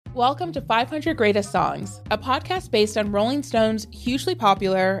Welcome to 500 Greatest Songs, a podcast based on Rolling Stone's hugely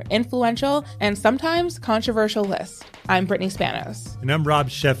popular, influential, and sometimes controversial list. I'm Brittany Spanos. And I'm Rob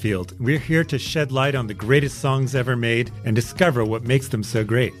Sheffield. We're here to shed light on the greatest songs ever made and discover what makes them so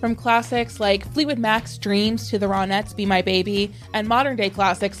great. From classics like Fleetwood Mac's Dreams to the Ronettes' Be My Baby, and modern-day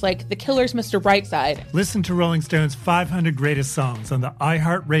classics like The Killer's Mr. Brightside. Listen to Rolling Stone's 500 Greatest Songs on the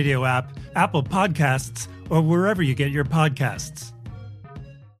iHeartRadio app, Apple Podcasts, or wherever you get your podcasts.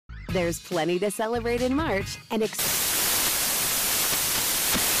 There's plenty to celebrate in March and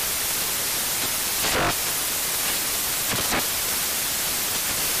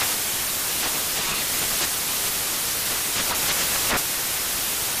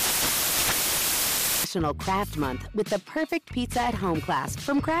National Craft Month with the perfect pizza at home class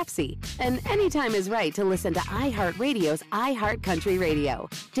from Craftsy. And anytime is right to listen to iHeartRadio's iHeart Country Radio.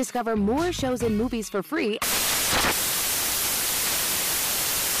 Discover more shows and movies for free.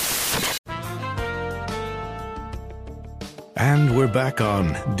 And we're back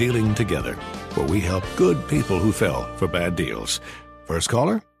on Dealing Together, where we help good people who fell for bad deals. First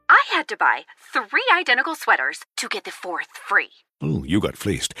caller? I had to buy 3 identical sweaters to get the 4th free. Ooh, you got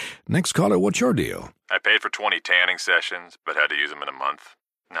fleeced. Next caller, what's your deal? I paid for 20 tanning sessions, but had to use them in a month.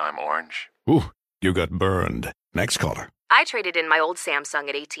 Now I'm orange. Ooh, you got burned. Next caller. I traded in my old Samsung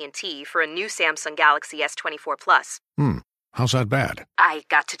at AT&T for a new Samsung Galaxy S24 Plus. How's that bad? I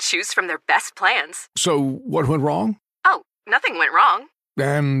got to choose from their best plans. So, what went wrong? Oh, nothing went wrong.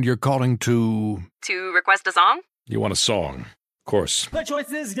 And you're calling to... To request a song? You want a song? Of course. The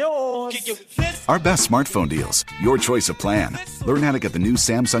choice is yours. Our best smartphone deals. Your choice of plan. Learn how to get the new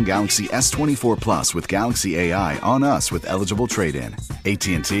Samsung Galaxy S24 Plus with Galaxy AI on us with eligible trade-in.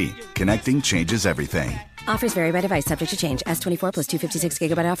 AT&T. Connecting changes everything. Offers vary by device. Subject to change. S24 plus 256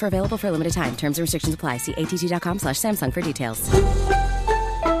 gigabyte offer available for a limited time. Terms and restrictions apply. See att.com/Samsung for details.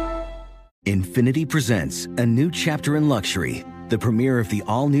 Infiniti presents a new chapter in luxury. The premiere of the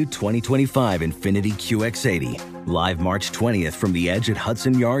all-new 2025 Infiniti QX80, live March 20th from the Edge at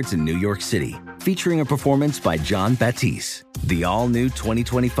Hudson Yards in New York City, featuring a performance by John Batiste. The all-new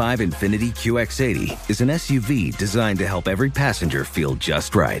 2025 Infiniti QX80 is an SUV designed to help every passenger feel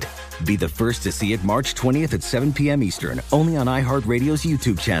just right. Be the first to see it March 20th at 7 p.m. Eastern, only on iHeartRadio's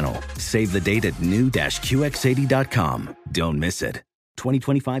YouTube channel. Save the date at new-QX80.com. Don't miss it.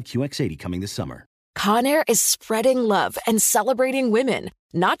 2025 QX80 coming this summer. Conair is spreading love and celebrating women,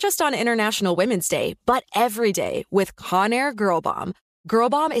 not just on International Women's Day, but every day with Conair Girl Bomb. Girl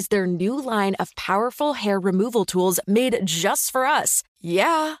Bomb is their new line of powerful hair removal tools made just for us.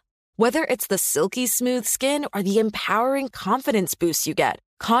 Yeah. Whether it's the silky smooth skin or the empowering confidence boost you get,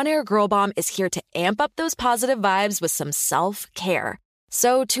 Conair Girl Bomb is here to amp up those positive vibes with some self-care.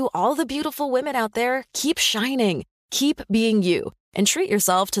 So to all the beautiful women out there, keep shining, keep being you, and treat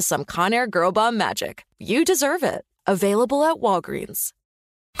yourself to some Conair Girl Bomb magic. You deserve it. Available at Walgreens.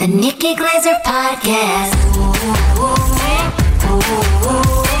 The Nikki Glaser Podcast.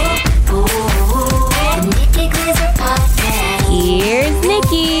 The Nikki Glaser Podcast. Here's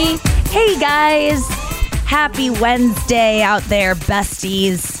Nikki. Hey guys. Happy Wednesday out there,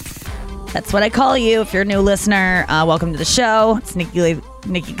 besties. That's what I call you if you're a new listener. Welcome to the show. It's Nikki.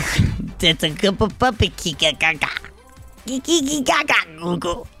 It's a good puppy. It's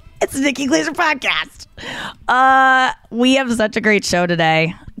the Nikki Glaser Podcast. We have such a great show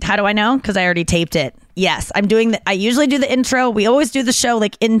today. How do I know? Because I already taped it. Yes, I usually do the intro. We always do the show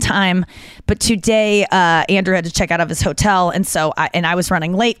like in time, but today Andrew had to check out of his hotel, and so I was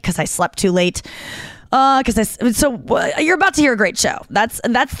running late because I slept too late. You're about to hear a great show. That's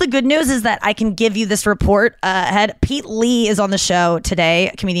the good news, is that I can give you this report ahead. Pete Lee is on the show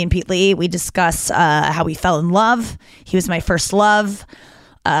today, comedian Pete Lee. We discuss how we fell in love. He was my first love.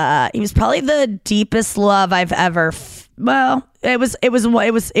 He was probably the deepest love I've ever. It was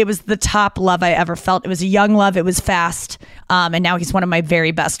the top love I ever felt. It was a young love. It was fast. And now he's one of my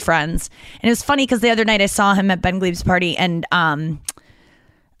very best friends. And it was funny because the other night I saw him at Ben Gleib's party, and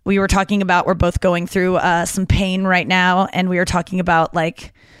we were talking about, we're both going through some pain right now, and we were talking about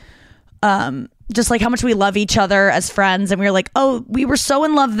just like how much we love each other as friends, and we were like, oh, we were so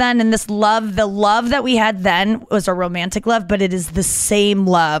in love then, and the love that we had then was a romantic love, but it is the same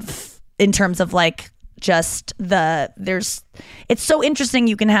love in terms of it's so interesting.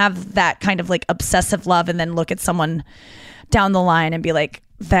 You can have that kind of like obsessive love and then look at someone down the line and be like,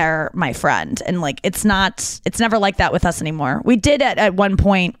 they're my friend. And it's never like that with us anymore. We did at one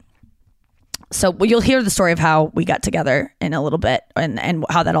point. So you'll hear the story of how we got together in a little bit and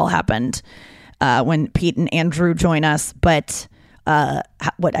how that all happened when Pete and Andrew join us. But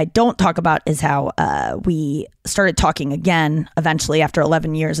what I don't talk about is how we started talking again eventually after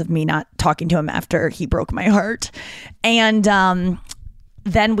 11 years of me not talking to him after he broke my heart. And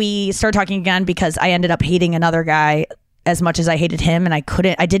then we started talking again because I ended up hating another guy as much as I hated him, and I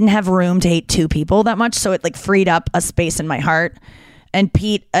didn't have room to hate two people that much, so it like freed up a space in my heart. And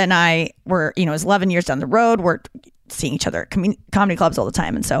Pete and I were, it was 11 years down the road. We're seeing each other at comedy clubs all the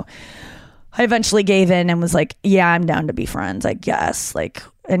time, and so I eventually gave in and was like, yeah, I'm down to be friends, I guess. Like,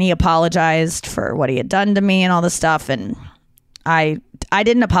 and he apologized for what he had done to me and all this stuff, and I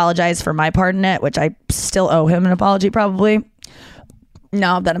didn't apologize for my part in it, which I still owe him an apology probably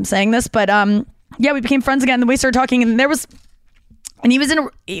now that I'm saying this, but yeah, we became friends again. Then we started talking, and he was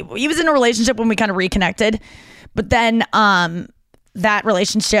in a relationship when we kind of reconnected, but then that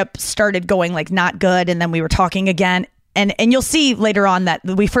relationship started going like not good, and then we were talking again, and you'll see later on that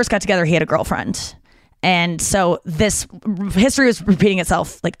when we first got together, he had a girlfriend, and so this history was repeating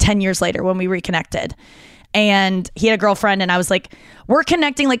itself like 10 years later when we reconnected, and he had a girlfriend, and I was like, we're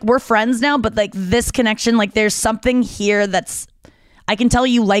connecting, like we're friends now, but like this connection, like there's something here that's, I can tell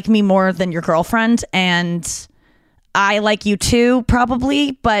you like me more than your girlfriend, and I like you too,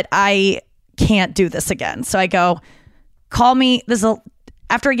 probably, but I can't do this again. So I go, call me.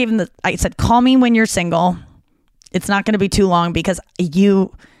 After I gave him I said, call me when you're single. It's not going to be too long because your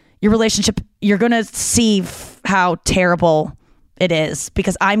relationship, you're going to see how terrible it is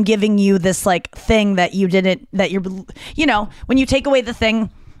because I'm giving you this like thing that when you take away the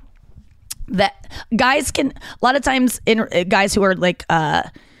thing that guys can, a lot of times in guys who are like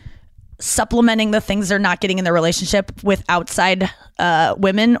supplementing the things they're not getting in their relationship with outside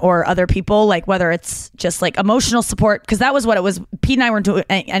women or other people, like whether it's just like emotional support, because that was what it was. Pete and I weren't doing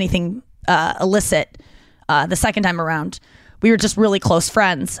anything illicit the second time around. We were just really close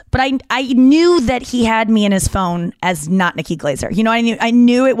friends, but I knew that he had me in his phone as not Nikki Glazer. I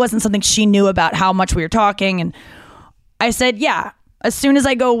knew it wasn't something she knew about how much we were talking, and I said, yeah, as soon as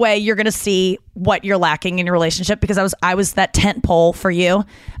I go away, you're going to see what you're lacking in your relationship, because I was that tent pole for you.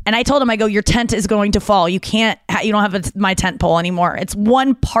 And I told him, I go, your tent is going to fall. You don't have my tent pole anymore. It's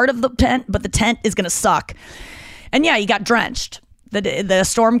one part of the tent, but the tent is going to suck. And yeah, he got drenched. The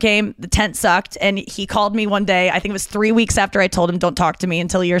storm came, the tent sucked. And he called me one day, I think it was 3 weeks after I told him, don't talk to me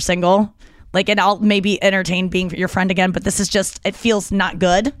until you're single. Like, and I'll maybe entertain being your friend again, but this is just, it feels not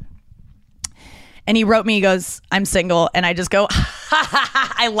good. And he wrote me, he goes, I'm single. And I just go,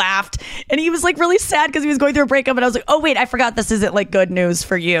 I laughed. And he was like really sad because he was going through a breakup. And I was like, oh, wait, I forgot this isn't like good news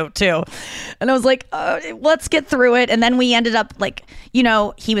for you too. And I was like, let's get through it. And then we ended up like,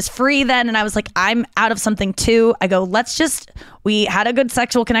 he was free then. And I was like, I'm out of something too. I go, we had a good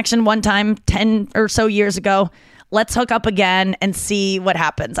sexual connection one time 10 or so years ago. Let's hook up again and see what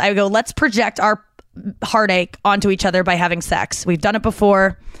happens. I go, let's project our heartache onto each other by having sex. We've done it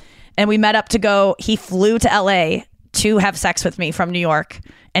before. And we met up to go, he flew to LA to have sex with me from New York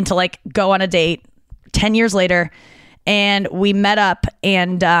and to like go on a date 10 years later. And we met up,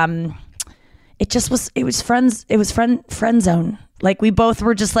 and it was friend zone. Like we both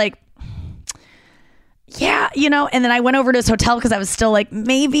were just like, yeah, and then I went over to his hotel because I was still like,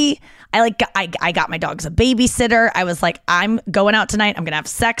 maybe I got my dog as a babysitter. I was like, I'm going out tonight. I'm going to have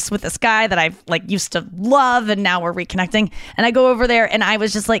sex with this guy that I've like used to love. And now we're reconnecting. And I go over there and I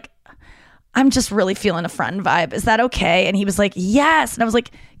was just like, I'm just really feeling a friend vibe. Is that okay? And he was like, yes. And I was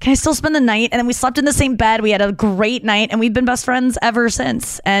like, can I still spend the night? And then we slept in the same bed. We had a great night, and we've been best friends ever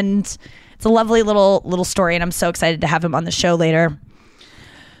since. And it's a lovely little story. And I'm so excited to have him on the show later.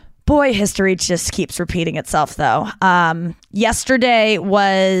 Boy, history just keeps repeating itself though. Yesterday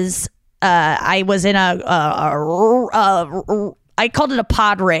was, I was in I called it a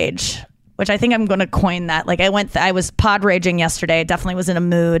pod rage, which I think I'm going to coin that. Like I was pod raging yesterday. I definitely was in a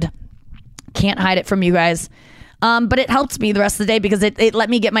mood. Can't hide it from you guys. But it helped me the rest of the day because it let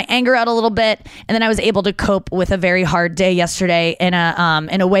me get my anger out a little bit. And then I was able to cope with a very hard day yesterday in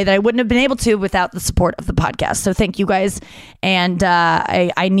a way that I wouldn't have been able to without the support of the podcast. So thank you guys. And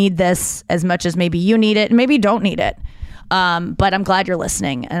I need this as much as maybe you need it and maybe you don't need it. But I'm glad you're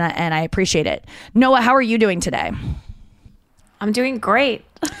listening and I appreciate it. Noah, how are you doing today? I'm doing great.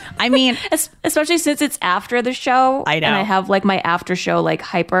 I mean, especially since it's after the show. I know. And I have like my after show like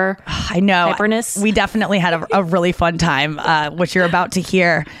hyperness. We definitely had a really fun time, which you're about to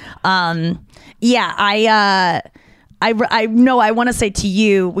hear. I know I want to say to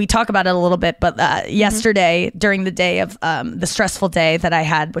you, we talk about it a little bit, but yesterday during the day of the stressful day that I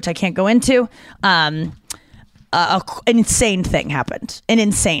had, which I can't go into, an insane thing happened. An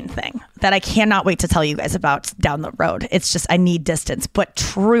insane thing that I cannot wait to tell you guys about down the road. It's just, I need distance, but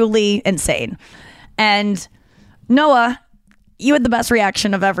truly insane. And Noah, you had the best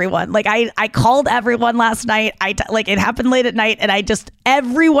reaction of everyone. Like I called everyone last night. It happened late at night, and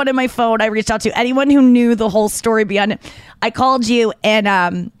everyone in my phone I reached out to, anyone who knew the whole story beyond it. I called you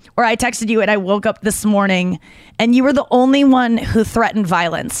and or I texted you, and I woke up this morning and you were the only one who threatened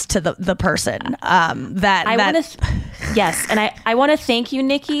violence to the person. Yes, and I want to thank you,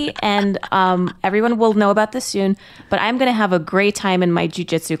 Nikki, and everyone will know about this soon, but I'm going to have a great time in my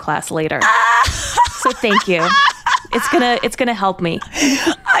jiu-jitsu class later. So thank you. It's gonna help me.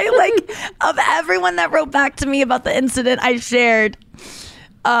 Of everyone that wrote back to me about the incident I shared,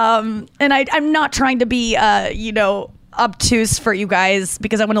 and I'm not trying to be obtuse for you guys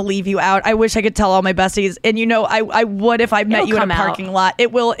because I want to leave you out. I wish I could tell all my besties, and I would if I met you in a parking lot.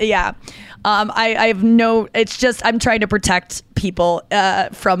 It will, yeah. I have no. It's just I'm trying to protect people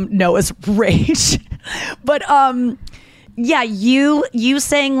from Noah's rage, but yeah, you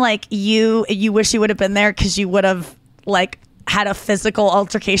saying like you wish you would have been there because you would have like had a physical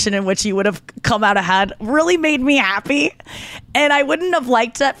altercation in which you would have come out ahead really made me happy, and I wouldn't have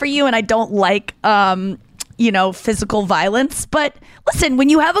liked that for you, and I don't like physical violence. But listen, when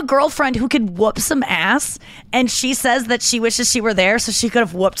you have a girlfriend who could whoop some ass and she says that she wishes she were there so she could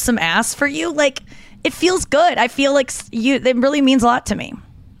have whooped some ass for you, like it feels good. I feel like it really means a lot to me.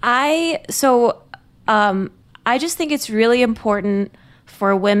 I just think it's really important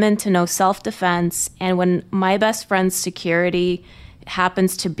for women to know self-defense. And when my best friend's security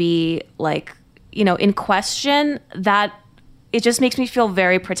happens to be like, in question, that it just makes me feel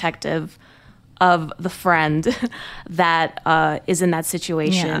very protective of the friend that is in that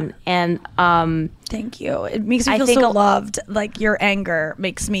situation. Yeah. And thank you. It makes me feel so loved. Like your anger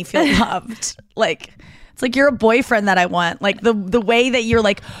makes me feel loved. Like it's like you're a boyfriend that I want. Like the way that you're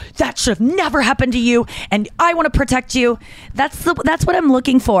like, that should have never happened to you, and I want to protect you. That's what I'm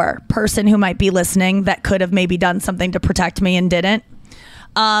looking for. Person who might be listening that could have maybe done something to protect me and didn't.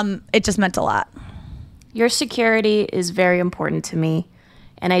 It just meant a lot. Your security is very important to me.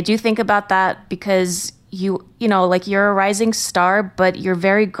 And I do think about that because you're a rising star, but you're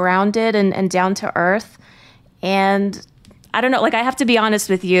very grounded and down to earth. And I don't know, like I have to be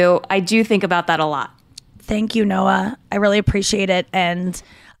honest with you, I do think about that a lot. Thank you, Noah. I really appreciate it. And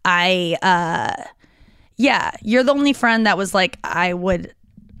you're the only friend that was like, I would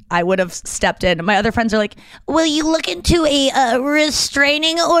have stepped in. My other friends are like, will you look into a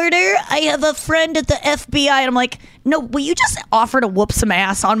restraining order? I have a friend at the FBI. And I'm like, no, will you just offer to whoop some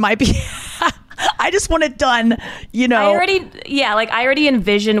ass on my behalf? I just want it done, I already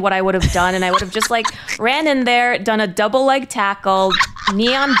envisioned what I would have done. And I would have just like ran in there, done a double leg tackle,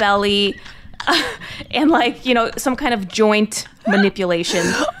 knee on belly, and some kind of joint manipulation.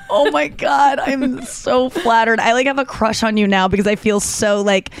 Oh my God, I'm so flattered. I have a crush on you now because I feel so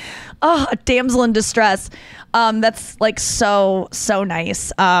a damsel in distress. That's so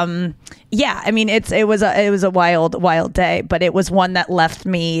nice. Yeah, I mean it was a wild day, but it was one that left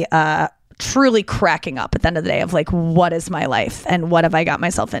me truly cracking up at the end of the day of like, what is my life and what have I got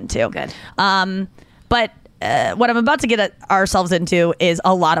myself into? Good. But what I'm about to get ourselves into is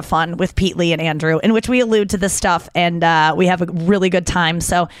a lot of fun with Pete Lee and Andrew, in which we allude to this stuff, and we have a really good time.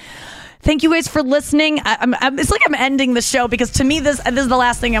 So thank you guys for listening. It's like I'm ending the show because to me this is the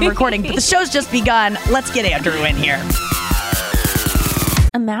last thing I'm recording, but the show's just begun. Let's get Andrew in here.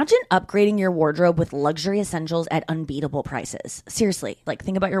 Imagine upgrading your wardrobe with luxury essentials at unbeatable prices. Seriously,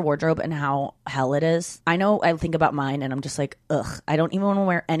 think about your wardrobe and how hell it is. I know I think about mine and I'm just like, ugh, I don't even want to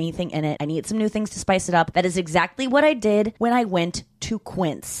wear anything in it. I need some new things to spice it up. That is exactly what I did when I went to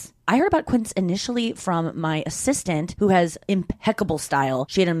Quince. I heard about Quince initially from my assistant who has impeccable style.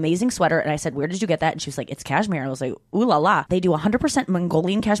 She had an amazing sweater and I said, where did you get that? And she was like, it's cashmere. I was like, ooh la la. They do 100%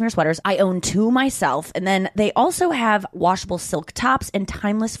 Mongolian cashmere sweaters. I own 2 myself. And then they also have washable silk tops and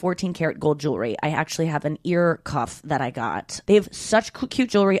timeless 14 karat gold jewelry. I actually have an ear cuff that I got. They have such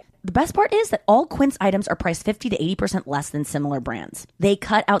cute jewelry. The best part is that all Quince items are priced 50 to 80% less than similar brands. They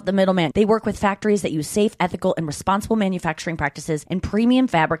cut out the middleman. They work with factories that use safe, ethical, and responsible manufacturing practices and premium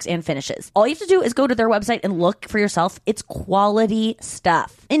fabrics and finishes. All you have to do is go to their website and look for yourself. It's quality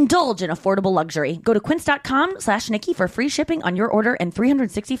stuff. Indulge in affordable luxury. Go to quince.com/Nikki for free shipping on your order and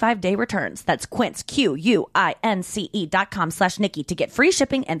 365-day returns. That's Quince, QUINCE.com/Nikki to get free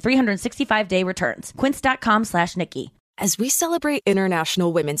shipping and 365-day returns. Quince.com/Nikki. As we celebrate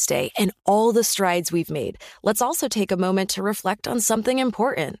International Women's Day and all the strides we've made, let's also take a moment to reflect on something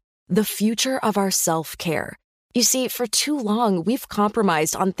important: the future of our self-care. You see, for too long, we've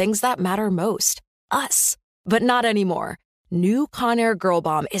compromised on things that matter most, us. But not anymore. New Conair Girl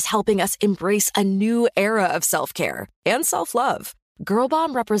Bomb is helping us embrace a new era of self-care and self-love. Girl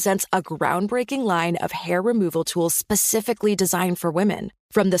Bomb represents a groundbreaking line of hair removal tools specifically designed for women.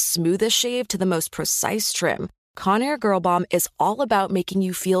 From the smoothest shave to the most precise trim, Conair Girl Bomb is all about making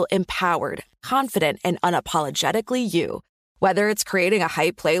you feel empowered, confident, and unapologetically you. Whether it's creating a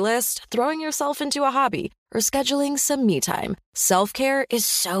hype playlist, throwing yourself into a hobby, or scheduling some me time, self-care is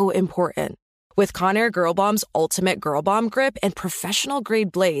so important. With Conair Girl Bomb's ultimate Girl Bomb grip and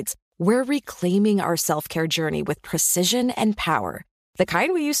professional-grade blades, we're reclaiming our self-care journey with precision and power. The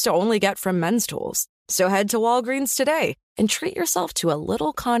kind we used to only get from Men's Tools. So head to Walgreens today and treat yourself to a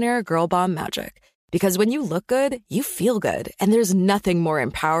little Conair Girl Bomb magic. Because when you look good, you feel good, and there's nothing more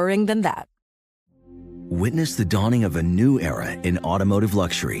empowering than that. Witness the dawning of a new era in automotive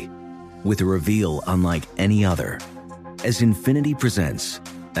luxury with a reveal unlike any other as Infiniti presents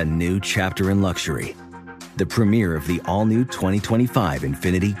a new chapter in luxury, the premiere of the all-new 2025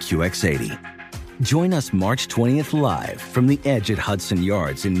 Infiniti QX80. Join us March 20th live from the Edge at Hudson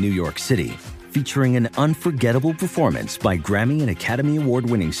Yards in New York City, featuring an unforgettable performance by Grammy and Academy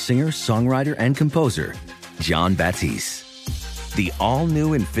Award-winning singer, songwriter, and composer, Jon Batiste. The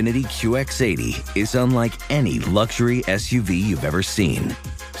all-new Infiniti QX80 is unlike any luxury SUV you've ever seen.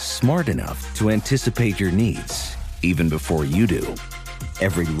 Smart enough to anticipate your needs, even before you do.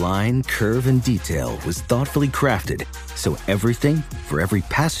 Every line, curve, and detail was thoughtfully crafted, so everything for every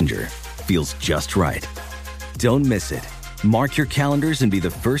passenger feels just right. Don't miss it. Mark your calendars and be the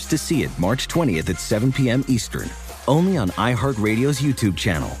first to see it March 20th at 7 p.m. Eastern, only on iHeartRadio's YouTube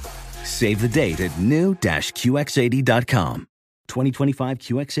channel. Save the date at new-QX80.com. 2025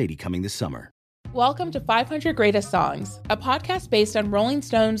 QX80 coming this summer. Welcome to 500 Greatest Songs, a podcast based on Rolling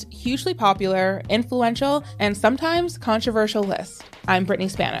Stone's hugely popular, influential, and sometimes controversial list. I'm Brittany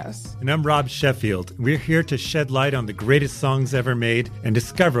Spanos. And I'm Rob Sheffield. We're here to shed light on the greatest songs ever made and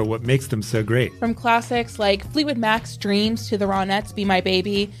discover what makes them so great. From classics like Fleetwood Mac's Dreams to the Ronettes' Be My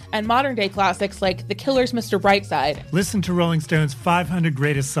Baby, and modern-day classics like The Killer's Mr. Brightside. Listen to Rolling Stone's 500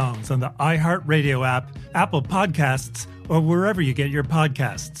 Greatest Songs on the iHeartRadio app, Apple Podcasts, or wherever you get your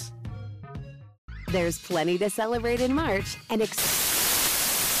podcasts. There's plenty to celebrate in March and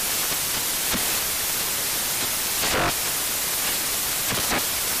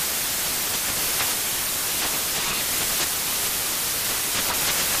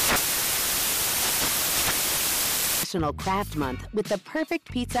National Craft Month with the perfect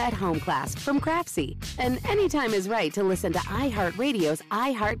pizza at home class from Craftsy. And anytime is right to listen to iHeartRadio's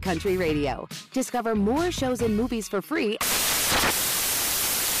iHeart Country Radio. Discover more shows and movies for free.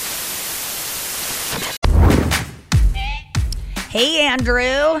 Hey,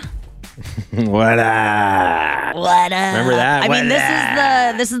 Andrew. What up? What up? Remember that? I mean,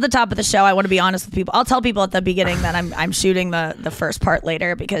 this is the top of the show. I want to be honest with people. I'll tell people at the beginning that I'm shooting the first part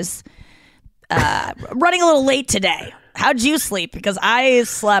later because running a little late today. How'd you sleep? Because I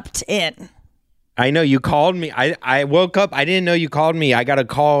slept in. I know you called me. I woke up. I didn't know you called me. I got a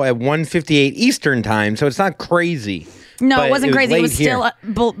call at 1:58 Eastern time, so it's not crazy. No, it wasn't crazy. It was still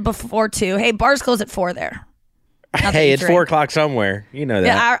before 2. Hey, bars close at 4 there. Hey, it's 4 o'clock somewhere. You know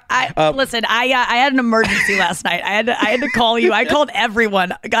that. Yeah, listen. I had an emergency last night. I had to call you. I called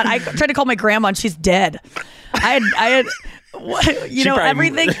everyone. God, I tried to call my grandma and she's dead. I had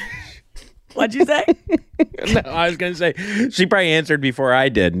everything. What'd you say? No, I was gonna say she probably answered before I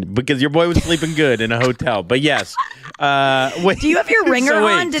did because your boy was sleeping good in a hotel. But yes, wait. Do you have your ringer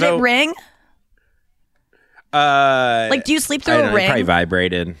on? Did it ring? Do you sleep through a ring? It probably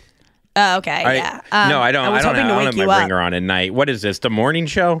vibrated. Oh, okay, yeah. No, I don't. I don't have my ringer on at night. What is this? The morning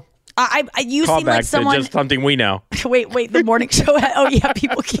show? You Call seem back like someone. To just something we know. Wait. The morning show. Oh yeah,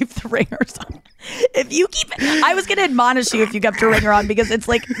 people keep the ringers on. If you keep, I was gonna admonish you if you kept your ringer on because it's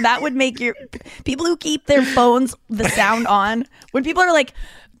like that would make your people who keep their phones the sound on. When people are like,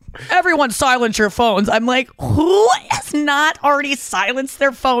 everyone silence your phones. I'm like, who has not already silenced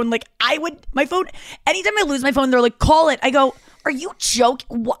their phone? Like my phone. Anytime I lose my phone, they're like, call it. I go, are you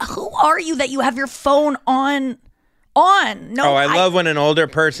joking? Who are you that you have your phone on? No. I love when an older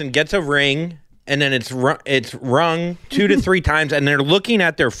person gets a ring and then it's rung 2 to 3 times and they're looking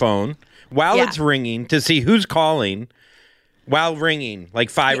at their phone while it's ringing to see who's calling while ringing like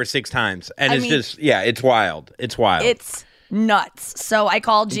 5 or 6 times. And it's wild. It's wild. It's nuts. So I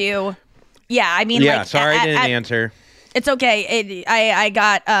called you. Yeah, I mean, sorry I didn't answer. It's okay. I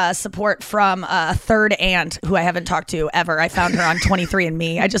got support from a third aunt who I haven't talked to ever. I found her on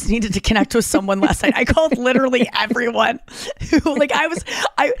 23andMe. I just needed to connect with someone last night. I called literally everyone.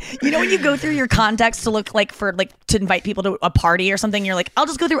 When you go through your contacts to look to invite people to a party or something, you're like, I'll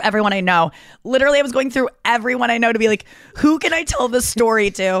just go through everyone I know. Literally, I was going through everyone I know to be like, who can I tell this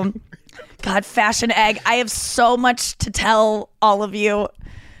story to? God, Fashion Egg. I have so much to tell all of you.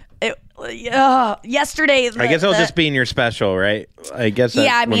 Yesterday, I guess it'll just be in your special, right? I guess.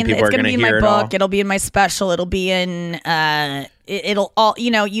 Yeah, I mean, it's going to be in my book. It It'll be in my special. It'll be in. It'll all.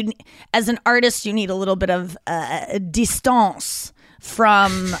 You as an artist, you need a little bit of distance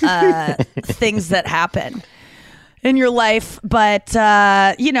from things that happen in your life, but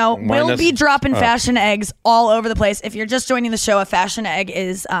we'll be dropping fashion eggs all over the place. If you're just joining the show, a fashion egg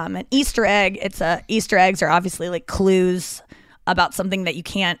is an Easter egg. Easter eggs are obviously like clues about something that you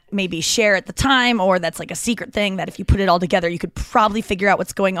can't maybe share at the time, or that's like a secret thing that if you put it all together, you could probably figure out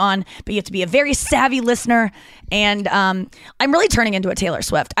what's going on, but you have to be a very savvy listener. And I'm really turning into a Taylor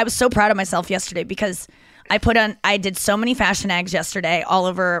Swift. I was so proud of myself yesterday because I did so many fashion eggs yesterday all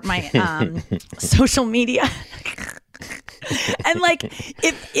over my social media. And like,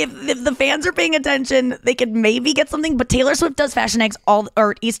 if the fans are paying attention, they could maybe get something. But Taylor Swift does fashion eggs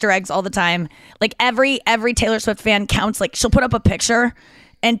or Easter eggs all the time. Like every Taylor Swift fan counts. Like she'll put up a picture,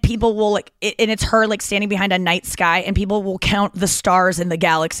 and people will and it's her like standing behind a night sky, and people will count the stars in the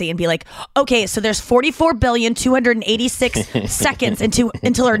galaxy and be like, okay, so there's 44,286 seconds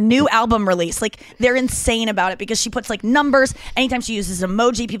until her new album release. Like they're insane about it because she puts like numbers. Anytime she uses an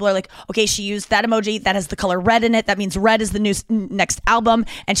emoji, people are like, okay, she used that emoji that has the color red in it. That means red is the next album,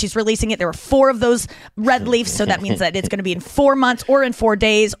 and she's releasing it. There were 4 of those red leaves, so that means that it's going to be in 4 months or in 4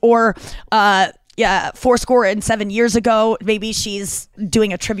 days or 4 years ago. Maybe she's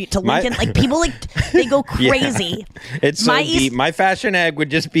doing a tribute to Lincoln. Like people they go crazy. Yeah. It's so deep. My fashion egg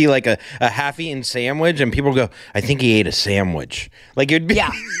would just be like a half-eaten sandwich, and people go, I think he ate a sandwich. Like it'd be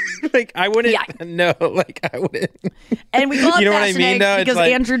like I wouldn't know. Like I wouldn't. And we call it fashion egg because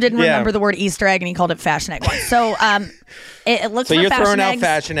Andrew didn't remember the word Easter egg, and he called it fashion egg once. So it looks. So for you're fashion throwing eggs. out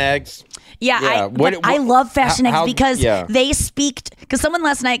fashion eggs. Yeah, I love fashion eggs because they speak. Because someone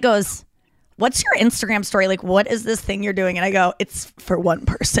last night goes, what's your Instagram story? Like, what is this thing you're doing? And I go, it's for one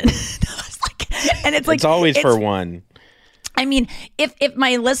person. It's always for one. I mean, if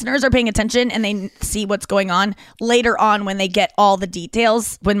my listeners are paying attention and they see what's going on later on, when they get all the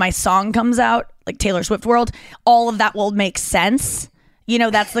details, when my song comes out, like Taylor Swift World, all of that will make sense.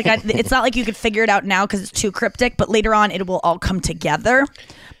 That's like, it's not like you could figure it out now because it's too cryptic, but later on it will all come together.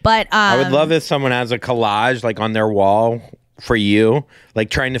 But I would love if someone has a collage like on their wall for you,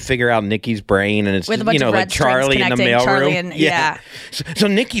 like trying to figure out Nikki's brain, and it's with a bunch of like Charlie in the mailroom. So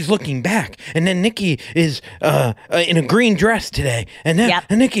Nikki's looking back, and then Nikki is in a green dress today, and then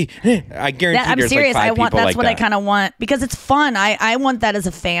and Nikki. I guarantee I'm there's serious. like 5 people That's like what that. I kind of want because it's fun. I want that as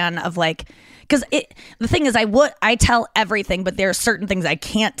a fan of like. Because the thing is, I tell everything, but there are certain things I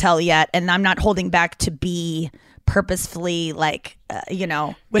can't tell yet, and I'm not holding back to be purposefully like,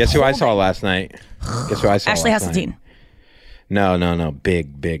 Guess who I saw last night? Guess who I saw? Ashley last Hasseltine. Night? No.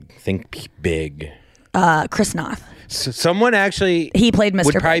 Big. Think big. Chris Noth. Someone actually. He played Mr.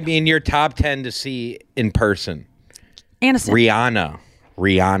 Would probably Big. be in your top 10 to see in person. Aniston.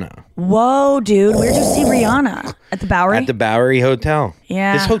 Rihanna. Whoa, dude. Where'd you see Rihanna? At the Bowery? At the Bowery Hotel.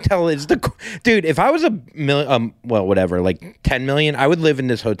 Yeah. This hotel is dude, if I was like 10 million, I would live in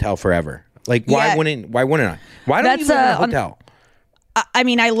this hotel forever. Like, why wouldn't I? Why don't you live in a hotel? I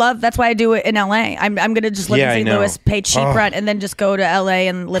mean, that's why I do it in LA. I'm going to just live in St. Louis, pay cheap rent, and then just go to LA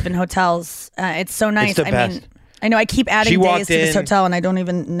and live in hotels. It's so nice. It's the best. Mean, I know I keep adding days to this hotel, and I don't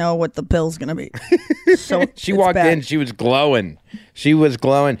even know what the bill's going to be. So she walked in, she was glowing.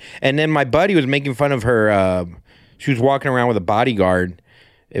 And then my buddy was making fun of her. She was walking around with a bodyguard.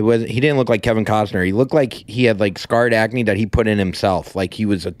 He didn't look like Kevin Costner. He looked like he had like scarred acne that he put in himself. Like he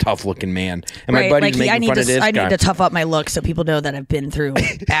was a tough looking man. And my buddy was making fun of this guy. I need to tough up my look so people know that I've been through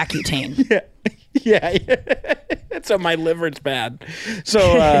Accutane. Yeah. So my liver's bad.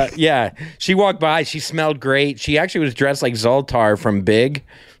 So she walked by. She smelled great. She actually was dressed like Zoltar from Big.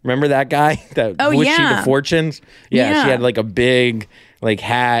 Remember that guy? That Sheet of Fortunes? Yeah, she had like a big like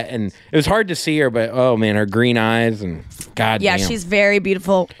hat, and it was hard to see her, but oh man, her green eyes and god damn. She's very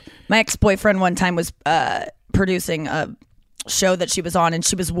beautiful. My ex-boyfriend one time was producing a show that she was on, and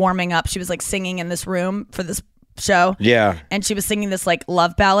she was warming up. She was like singing in this room for this show. Yeah. And she was singing this like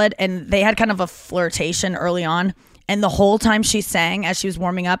love ballad, and they had kind of a flirtation early on, and the whole time she sang as she was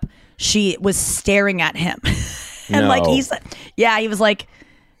warming up, she was staring at him. And like he was like,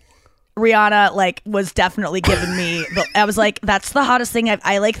 Rihanna like was definitely giving me I was like, that's the hottest thing I had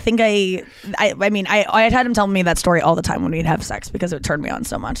him telling me that story all the time when we'd have sex because it turned me on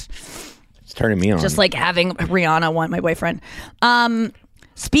so much. It's turning me on. Just like having Rihanna want my boyfriend.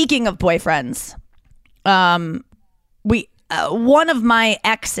 Speaking of boyfriends, one of my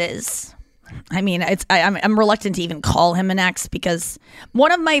exes, I mean, I'm reluctant to even call him an ex because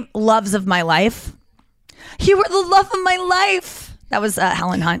one of my loves of my life, you were the love of my life. That was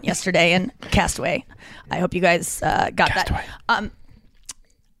Helen Hunt yesterday in Castaway. I hope you guys got Castaway. That.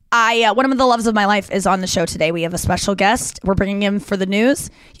 One of the loves of my life is on the show today. We have a special guest. We're bringing him for the news.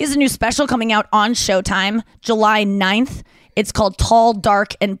 He has a new special coming out on Showtime, July 9th. It's called Tall,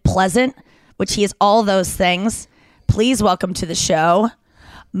 Dark, and Pleasant, which he is all those things. Please welcome to the show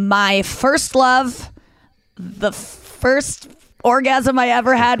my first love. The first orgasm I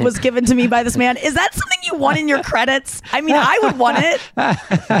ever had was given to me by this man. Is that something you want in your credits? I mean, I would want it.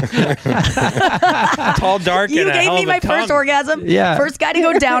 Tall, dark, you and a gave hell me of a my tongue. first orgasm. Yeah. First guy to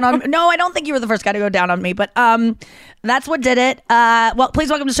go down on me. No, I don't think you were the first guy to go down on me, but that's what did it. Well, please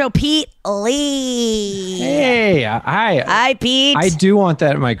welcome to the show, Pete Lee. Hey, hi. Hi, Pete. I do want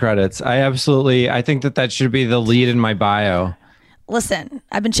that in my credits. I think that should be the lead in my bio. Listen,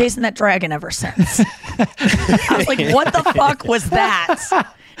 I've been chasing that dragon ever since. I was like, what the fuck was that?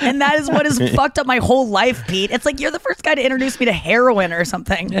 And that is what has fucked up my whole life, Pete. It's like you're the first guy to introduce me to heroin or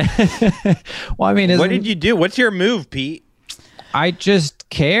something. Well, I mean, what did you do? What's your move, Pete? I just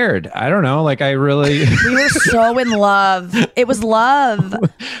cared. I don't know. Like, I really... We were so in love. It was love.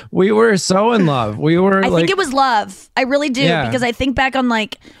 We were so in love. I think it was love. I really do. Yeah. Because I think back on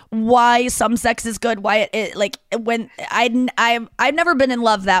like why some sex is good, why it like when I've never been in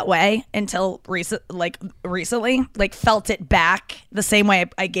love that way until recently, like felt it back the same way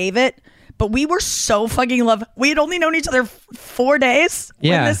I gave it. But we were so fucking in love. We had only known each other 4 days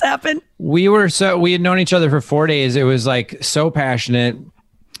when this happened. We had known each other for 4 days. It was like so passionate,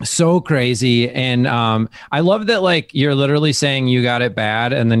 so crazy. And I love that, like, you're literally saying you got it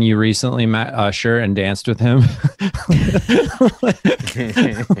bad and then you recently met Usher and danced with him.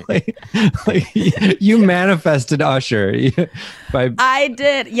 You manifested Usher. I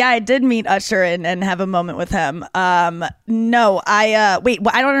did. Yeah, I did meet Usher and have a moment with him. No, wait,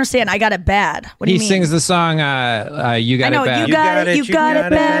 I don't understand. I got it bad. What do you mean? He sings the song, You Got It Bad. You got it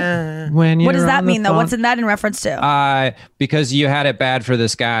bad. What does that mean, though? What's in that in reference to? Because you had it bad for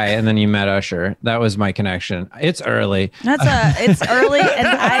this guy and then you met Usher. That was my connection. It's early. It's early, and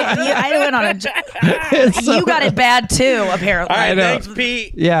I went on a. You got it bad too, apparently. All right, thanks,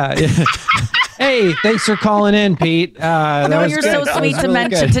 Pete. Yeah. Hey, thanks for calling in, Pete. No, you're so sweet to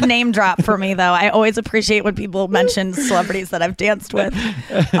mention to name drop for me, though. I always appreciate when people mention celebrities that I've danced with.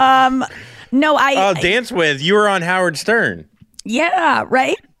 No, dance with. You were on Howard Stern. Yeah,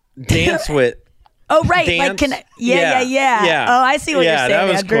 right. Dance with. Oh, right. Dance? Like, yeah. Oh, I see what you're saying, that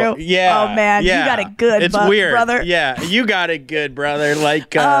was Andrew. cool. Yeah. Oh, man. Yeah. You got it good, it's weird. brother. Yeah, you got it good, brother.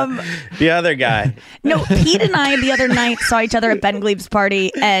 Like the other guy. No, Pete and I the other night saw each other at Ben Gleib's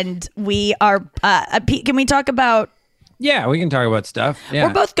party, and we are, Pete, can we talk about... Yeah, we can talk about stuff. Yeah.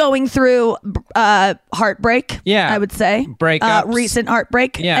 We're both going through heartbreak, I would say. Breakups. Recent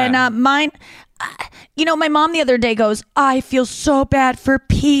heartbreak. Yeah. And mine... my mom the other day goes, I feel so bad for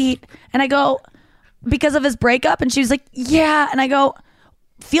Pete. And I go... because of his breakup, and she was like, yeah, and I go,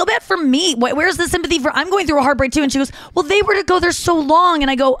 feel bad for me, where's the sympathy for, I'm going through a heartbreak too. And she goes, well, they were to go there so long. And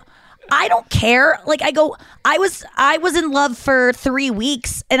I go, I don't care. Like, I go, I was in love for 3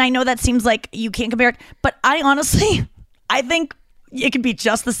 weeks, and I know that seems like you can't compare it, but I honestly I think it could be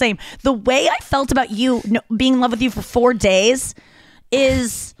just the same. The way I felt about you being in love with you for 4 days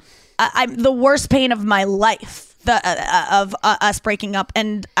is I'm the worst pain of my life. Of us breaking up,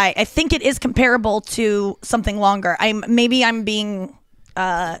 and I think it is comparable to something longer. Maybe I'm being,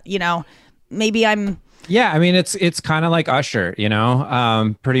 maybe I'm. Yeah, I mean it's kind of like Usher,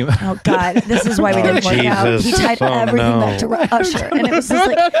 pretty much. Oh God, this is why we didn't work out. He tied everything back to Usher, and it was just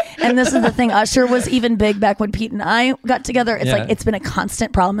like. And this is the thing: Usher was even big back when Pete and I got together. It's like it's been a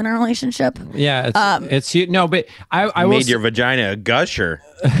constant problem in our relationship. Yeah, it's huge. No, but I made your vagina a gusher.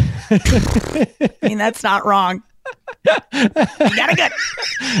 I mean, that's not wrong. You got it good.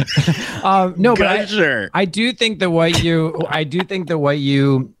 No, but I do think that what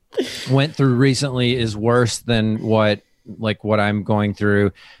you went through recently is worse than what I'm going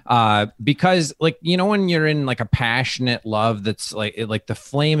through, because when you're in like a passionate love that's like the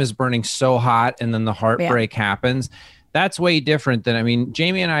flame is burning so hot and then the heartbreak happens, that's way different than, I mean,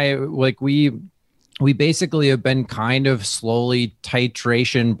 Jamie and I, like we basically have been kind of slowly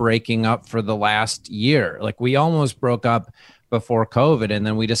titration breaking up for the last year. Like, we almost broke up before COVID, and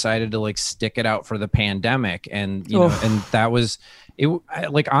then we decided to like stick it out for the pandemic. And, and that was it.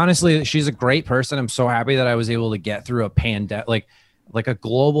 Like, honestly, she's a great person. I'm so happy that I was able to get through a pandemic, like a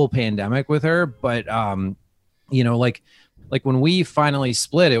global pandemic with her. But, like when we finally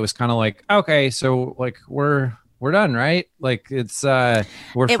split, it was kind of like, okay, so like we're we're done, right? Like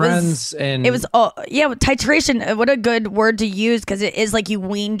we're friends. And it was titration. What a good word to use, because it is like you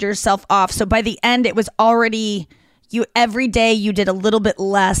weaned yourself off. So by the end, it was already every day you did a little bit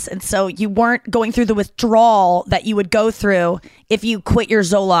less, and so you weren't going through the withdrawal that you would go through if you quit your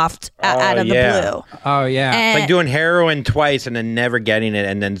Zoloft out of the blue. Oh yeah, it's like doing heroin twice and then never getting it,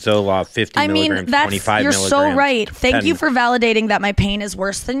 and then Zoloft 50 milligrams, 25 you're milligrams. so right. Thank 10. you for validating that my pain is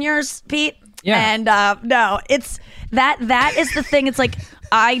worse than yours, Pete. Yeah. And no, it's that is the thing. It's like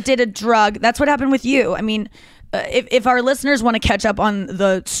I did a drug. That's what happened with you. I mean, if our listeners want to catch up on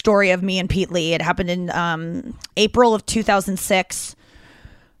the story of me and Pete Lee, it happened in April of 2006.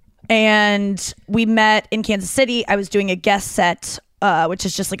 And we met in Kansas City. I was doing a guest set, which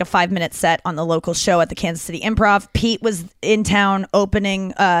is just like a 5-minute set on the local show at the Kansas City Improv. Pete was in town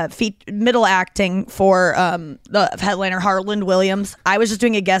opening, middle acting for the headliner Harland Williams. I was just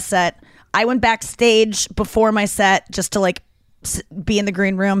doing a guest set. I went backstage before my set just to like be in the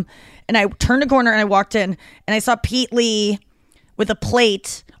green room. And I turned a corner and I walked in and I saw Pete Lee with a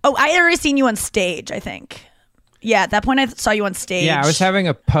plate. Oh, I had already seen you on stage, I think. Yeah, at that point I saw you on stage. Yeah, I was having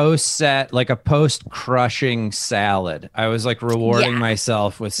a post-crushing salad. I was like rewarding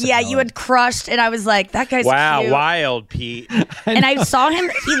myself with salad. Yeah, you had crushed and I was like, that guy's wow, cute. wild, Pete. And I saw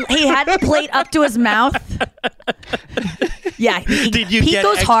him, he had the plate up to his mouth. Yeah, Did you Pete get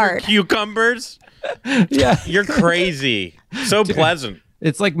goes extra hard. cucumbers? Yeah. You're crazy. So pleasant.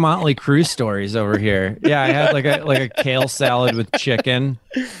 It's like Motley Crue stories over here. Yeah, I had like a kale salad with chicken.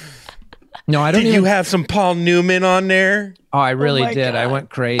 No, I don't. Did you have some Paul Newman on there? Oh, I really did. God. I went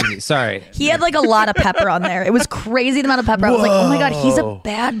crazy. Sorry. He had like a lot of pepper on there. It was crazy the amount of pepper. I was like, oh my God, he's a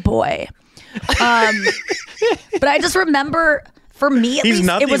bad boy. But I just remember, for me at least,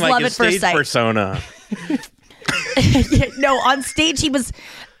 it was like love his at first stage sight. persona. No, on stage he was.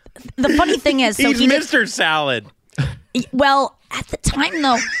 The funny thing is, so he's he Mr. Salad. Well, at the time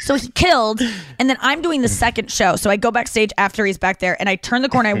though, so he killed, and then I'm doing the second show. So I go backstage after he's back there, and I turn the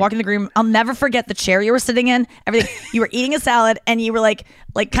corner, I walk in the green room. I'll never forget the chair you were sitting in, everything. You were eating a salad, and you were like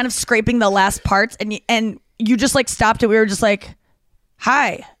kind of scraping the last parts, and you just like stopped it. We were just like,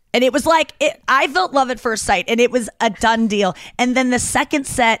 hi. And it was like, I felt love at first sight, and it was a done deal. And then the second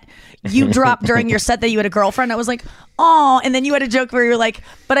set, you dropped during your set that you had a girlfriend. I was like, oh. And then you had a joke where you were like,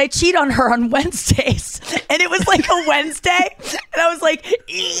 but I cheat on her on Wednesdays. And it was like a Wednesday. And I was like,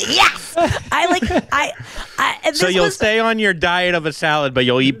 yes. So you'll stay on your diet of a salad, but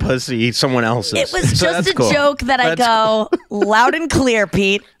you'll eat pussy someone else's. It was So just that's a cool. joke that I go, loud and clear,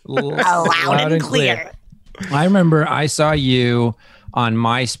 Pete. Loud and clear. I remember I saw you on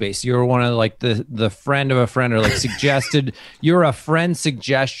MySpace. You were one of like the friend of a friend, or like suggested. You were a friend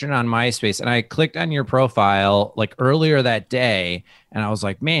suggestion on MySpace, and I clicked on your profile like earlier that day, and I was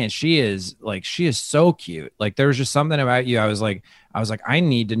like, man, she is so cute. Like there was just something about you. I was like, I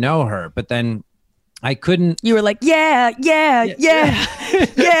need to know her. But then I couldn't. You were like, yeah.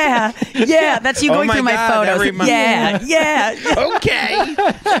 That's you going through my photos. Yeah. Okay.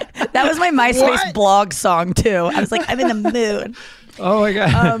 That was my MySpace blog song too. I was like, I'm in the mood. Oh my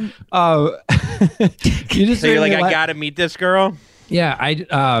God. You just So you're made like, me I gotta meet this girl? Yeah,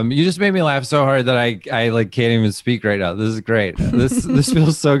 you just made me laugh so hard that I like can't even speak right now. This is great. This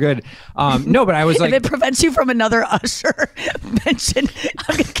feels so good. No, but I was like, if it prevents you from another Usher mention,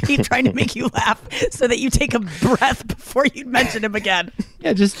 I'm gonna keep trying to make you laugh so that you take a breath before you mention him again.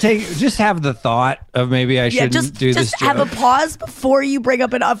 Yeah, just have the thought of maybe I shouldn't do this. Just have a pause before you bring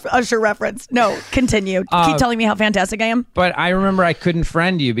up an Usher reference. No, continue. Keep telling me how fantastic I am. But I remember I couldn't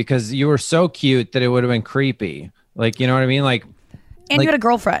friend you because you were so cute that it would have been creepy. Like, you know what I mean? Like. And you had a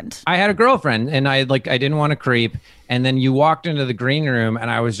girlfriend. I had a girlfriend, and I didn't want to creep. And then you walked into the green room, and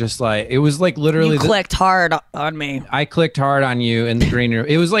I was just like, it was like literally. You clicked hard on me. I clicked hard on you in the green room.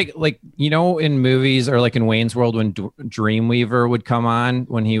 It was like you know, in movies or like in Wayne's World when Dreamweaver would come on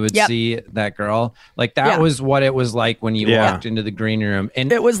when he would see that girl. Like that was what it was like when you walked into the green room,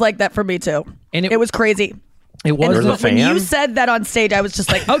 and it was like that for me too. And it was crazy. It was. When you said that on stage, I was just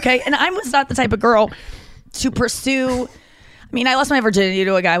like, okay. And I was not the type of girl to pursue. I mean, I lost my virginity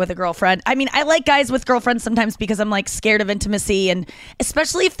to a guy with a girlfriend. I mean, I like guys with girlfriends sometimes because I'm like scared of intimacy, and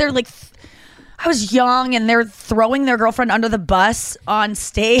especially if they're like, I was young and they're throwing their girlfriend under the bus on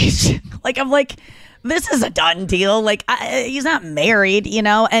stage. Like, I'm like, this is a done deal. Like, he's not married, you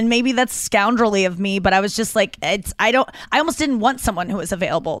know, and maybe that's scoundrelly of me, but I was just like, I almost didn't want someone who was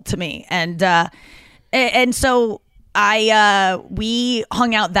available to me. And so we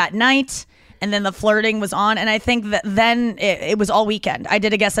hung out that night. And then the flirting was on. And I think that then it was all weekend. I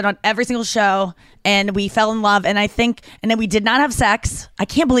did a guest set on every single show, and we fell in love. And then we did not have sex. I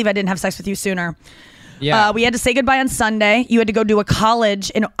can't believe I didn't have sex with you sooner. Yeah. We had to say goodbye on Sunday. You had to go to a college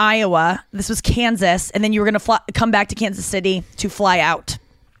in Iowa. This was Kansas. And then you were going to come back to Kansas City to fly out.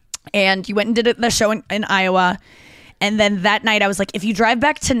 And you went and did the show in Iowa. And then that night I was like, if you drive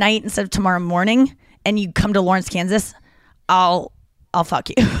back tonight instead of tomorrow morning and you come to Lawrence, Kansas, I'll fuck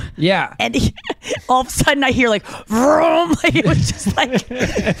you. Yeah. And all of a sudden I hear like, vroom. Like it was just like,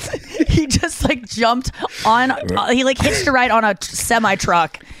 he just like jumped on, he like hitched a ride on a semi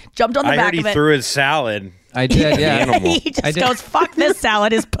truck, jumped on the back of it. He threw his salad. I did, yeah. He just goes, fuck this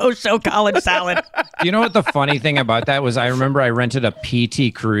salad, his post-show college salad. You know what the funny thing about that was? I remember I rented a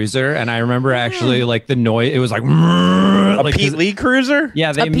PT Cruiser, and I remember actually like the noise. It was like a Pete Lee Cruiser.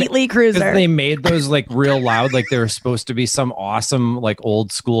 Yeah, a Pete Lee Cruiser. They made those like real loud, like they were supposed to be some awesome like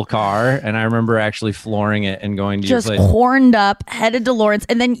old school car. And I remember actually flooring it and going to just your place. Horned up, headed to Lawrence,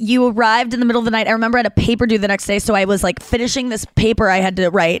 and then you arrived in the middle of the night. I remember I had a paper due the next day, so I was like finishing this paper I had to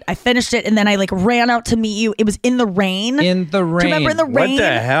write. I finished it, and then I like ran out to meet you. It was in the rain. In the rain. Do you remember in the rain? What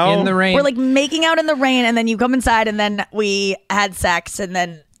the hell? In the rain. We're like making out in the rain, and then you come inside, and then we had sex, and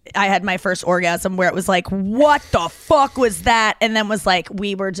then I had my first orgasm where it was like, what the fuck was that? And then was like,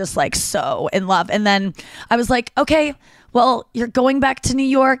 we were just like so in love. And then I was like, okay, well, you're going back to New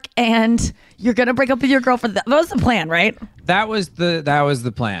York and you're going to break up with your girlfriend. That was the plan, right? That was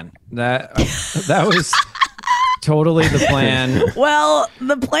the plan. That was totally the plan. Well,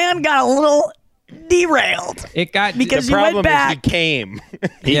 the plan got a little derailed. It got because the you problem went back. Is he came.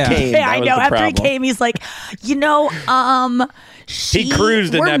 He Yeah. came. Yeah, That I was know. the After problem. he came, he's like, he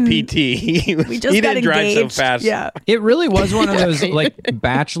cruised in that PT. We just he got didn't drive so engaged. fast. Yeah. It really was one of those like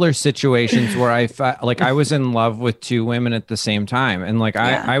bachelor situations where I felt like I was in love with two women at the same time, and like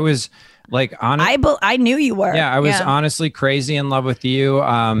I was like I knew you were. Yeah, I was honestly crazy in love with you.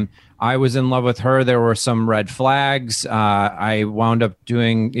 I was in love with her. There were some red flags. I wound up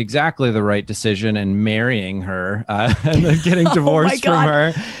doing exactly the right decision and marrying her, and then getting divorced from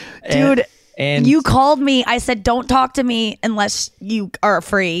her. Dude, and you called me. I said, don't talk to me unless you are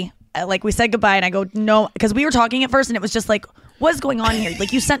free. Like we said goodbye, and I go, no, because we were talking at first, and it was just like, what's going on here?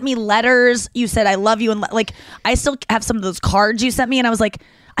 Like you sent me letters. You said, I love you. And like, I still have some of those cards you sent me. And I was like,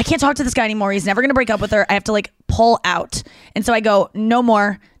 I can't talk to this guy anymore. He's never going to break up with her. I have to like pull out. And so I go, no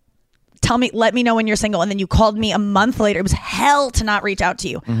more. Let me know when you're single. And then you called me a month later. It was hell to not reach out to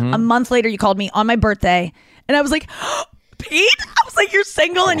you. Mm-hmm. A month later, you called me on my birthday. And I was like, Pete? I was like, you're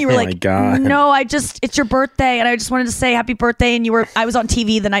single? And you were Oh like, my God. no, it's your birthday. And I just wanted to say happy birthday. And I was on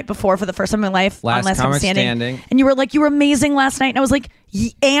TV the night before for the first time in my life. Last on Comic Standing. And you were like, you were amazing last night. And I was like,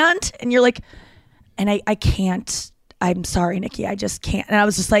 and you're like, and I can't. I'm sorry, Nikki. I just can't. And I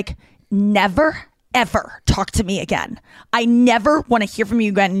was just like, never, ever talk to me again. I never want to hear from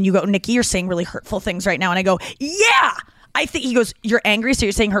you again. And you go, Nikki, you're saying really hurtful things right now. And I go, yeah. I think he goes, you're angry, so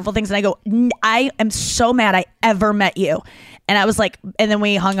you're saying hurtful things. And I go, I am so mad I ever met you. And I was like, and then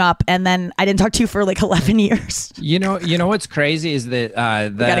we hung up, and then I didn't talk to you for like 11 years. You know what's crazy is that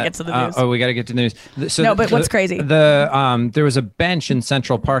we gotta get to the news. We gotta get to the news. So no, but what's crazy? There was a bench in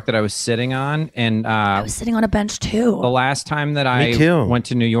Central Park that I was sitting on, and I was sitting on a bench too. The last time that I went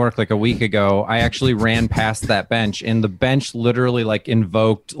to New York, like a week ago, I actually ran past that bench, and the bench literally like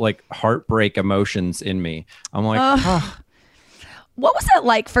invoked like heartbreak emotions in me. I'm like, What was that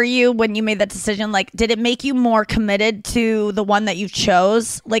like for you when you made that decision? Like, did it make you more committed to the one that you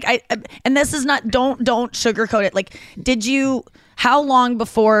chose? Like, and this is not, don't sugarcoat it. Like, how long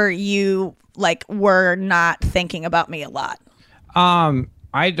before you like were not thinking about me a lot?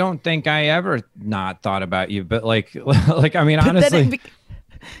 I don't think I ever not thought about you, but like I mean, honestly,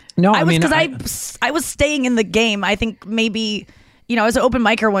 no, I mean, because I was staying in the game. I think maybe, I was an open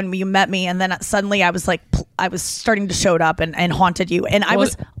micer when you met me, and then suddenly I was like, I was starting to show up and haunted you. And I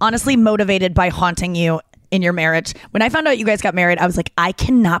was honestly motivated by haunting you in your marriage. When I found out you guys got married, I was like, I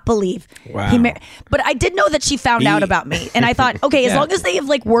cannot believe he married. But I did know that she found out about me. And I thought, okay, as long as they have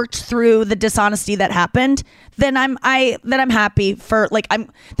like worked through the dishonesty that happened, then I'm happy for like,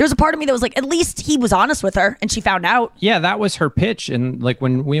 there's a part of me that was like, at least he was honest with her and she found out. Yeah, that was her pitch. And like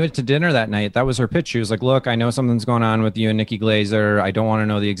when we went to dinner that night, that was her pitch. She was like, look, I know something's going on with you and Nikki Glazer. I don't want to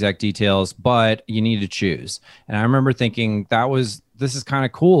know the exact details, but you need to choose. And I remember thinking this is kind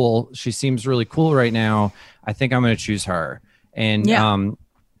of cool. She seems really cool right now. I think I'm going to choose her. And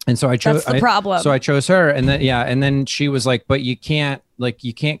and so I chose. That's the problem. So I chose her, and then she was like, "But you can't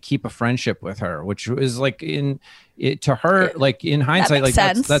keep a friendship with her," which was like to her, like in hindsight, like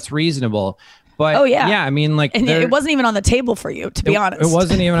that's reasonable. But I mean, like, and it wasn't even on the table for you, to be honest. It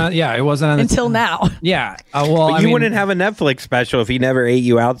wasn't even on. Yeah, it wasn't on until now. Yeah. But you wouldn't have a Netflix special if he never ate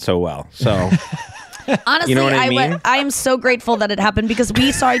you out so well. So. Honestly, You know what I mean? I am so grateful that it happened because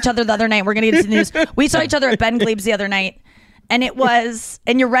we saw each other the other night. We're going to get into the news. We saw each other at Ben Gleb's the other night. And it was,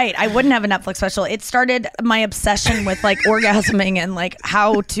 and you're right, I wouldn't have a Netflix special. It started my obsession with like orgasming and like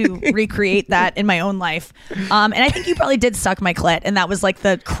how to recreate that in my own life. And I think you probably did suck my clit, and that was like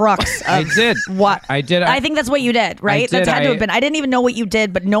the crux of I did. What I did. I think that's what you did, right? did. That's had to have been. I didn't even know what you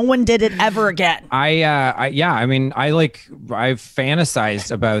did, but no one did it ever again. I mean, I've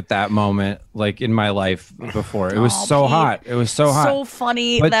fantasized about that moment like in my life before. It was so Pete. hot. It was so hot. So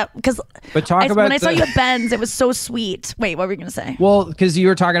funny But talk about when I saw you at Ben's, it was so sweet. Wait, what were you gonna say? Well, because you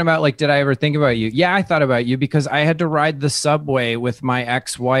were talking about like, did I ever think about you? Yeah, I thought about you because I had to ride the subway with my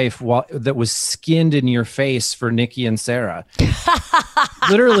ex-wife that was skinned in your face for Nikki and Sarah.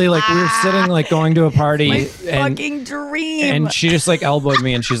 Literally, like we were sitting like going to a party, My and fucking dream. and she just like elbowed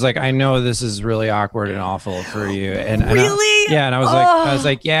me, and she's like, "I know this is really awkward and awful for you." And Really? yeah, and I was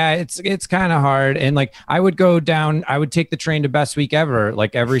like, yeah, it's kind of hard. And like I would take the train to Best Week Ever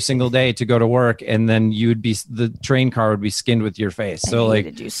like every single day to go to work, and then the train car would be skinned with your face. So I like,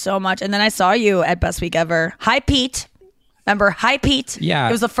 hated you so much. And then I saw you at Best Week Ever. Hi, Pete. Remember? Hi, Pete. Yeah.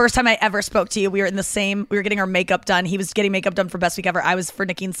 It was the first time I ever spoke to you. We were getting our makeup done. He was getting makeup done for Best Week Ever. I was for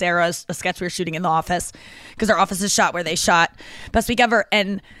Nikki and Sarah's a sketch we were shooting in the office because our office is shot where they shot Best Week Ever.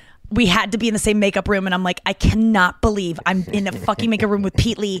 And we had to be in the same makeup room. And I'm like, I cannot believe I'm in a fucking makeup room with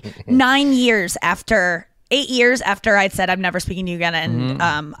Pete Lee 8 years after I'd said I'm never speaking to you again. And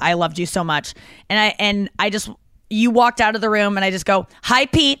I loved you so much. And you walked out of the room and I just go, hi,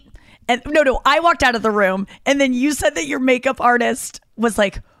 Pete. And no, I walked out of the room and then you said that your makeup artist was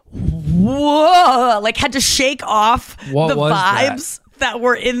like, whoa, like had to shake off the vibes that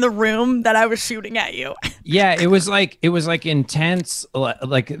were in the room that I was shooting at you. Yeah, it was like intense.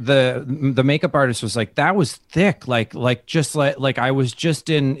 Like the makeup artist was like, that was thick. Like I was just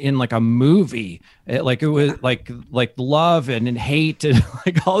in like a movie. It was like love and hate and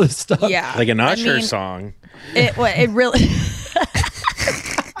like all this stuff. Yeah, like an Usher song. It really.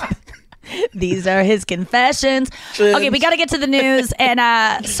 These are his confessions. Okay, we got to get to the news.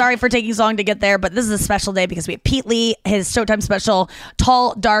 And sorry for taking so long to get there, but this is a special day because we have Pete Lee, his Showtime special,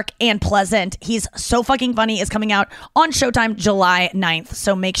 Tall, Dark, and Pleasant. He's so fucking funny is coming out on Showtime July 9th.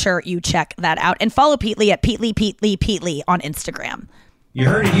 So make sure you check that out. And follow Pete Lee at Pete Lee on Instagram. You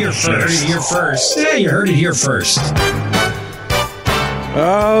heard it here first. Yeah, you heard it here first.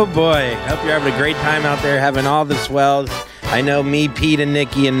 Oh boy, hope you're having a great time out there having all the swells. I know me, Pete, and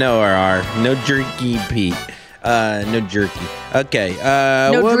Nikki and Noah are. No jerky, Pete. No jerky. Okay.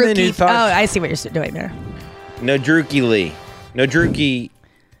 No woman who drooky. thought... Oh, I see what you're doing there. No jerky, Lee. No jerky,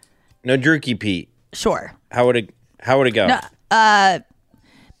 Pete. Sure. How would it go? No,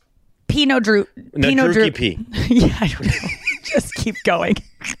 Pinot Drew. No jerky, Pete. Yeah, I don't know. Just keep going.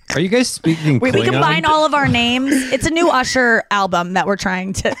 Are you guys speaking We Klingon? combine all of our names. It's a new Usher album that we're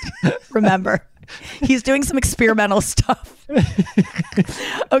trying to remember. He's doing some experimental stuff.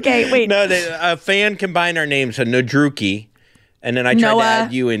 Okay, wait. No, a fan combined our names, so Nodruki, and then I tried Noah, to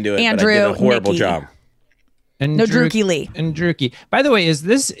add you into it, Andrew, but I did a horrible Nikki. job. And Nodruki Lee. And Druki. By the way, is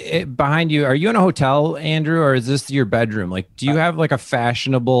this behind you? Are you in a hotel, Andrew, or is this your bedroom? Like, do you have like a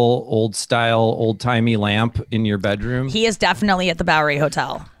fashionable, old style, old timey lamp in your bedroom? He is definitely at the Bowery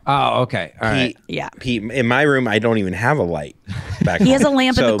Hotel. Oh, okay. All right. Yeah. Pete, in my room, I don't even have a light. Back He home. has a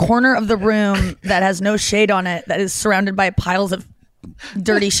lamp in So- the corner of the room that has no shade on it, that is surrounded by piles of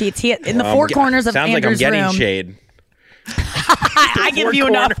dirty sheets. He in the four corners of sounds Andrew's like I'm getting room. shade. I give you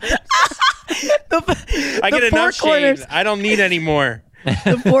enough. I get enough shade. I don't need any more.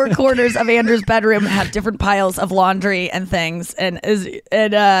 The four corners of Andrew's bedroom have different piles of laundry and things, so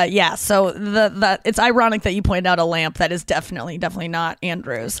it's ironic that you pointed out a lamp that is definitely not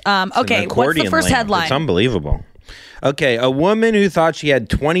Andrew's. Okay, what's the first lamp. headline? It's unbelievable. Okay, a woman who thought she had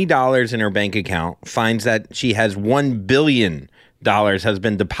 $20 in her bank account finds that she has $1 billion has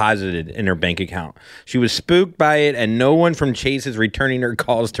been deposited in her bank account. She was spooked by it, and no one from Chase is returning her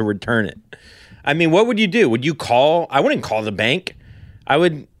calls to return it. I mean, what would you do? Would you call? I wouldn't call the bank. I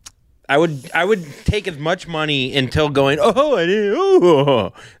would take as much money until going, that.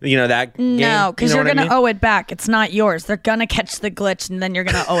 No, because you're going to owe it back. It's not yours. They're going to catch the glitch, and then you're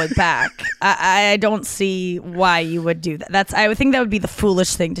going to owe it back. I don't see why you would do that. I would think that would be the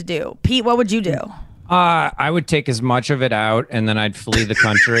foolish thing to do. Pete, what would you do? I would take as much of it out and then I'd flee the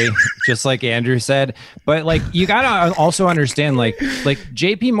country, just like Andrew said. But like, you gotta also understand, like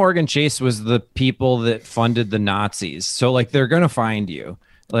JP Morgan Chase was the people that funded the Nazis. So like, they're gonna find you.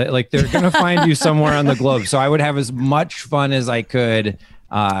 Like they're gonna find you somewhere on the globe. So I would have as much fun as I could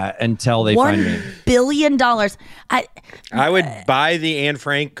until they find me. $1 billion. I would buy the Anne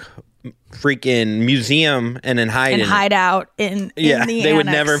Frank freaking museum and then hide out in they the would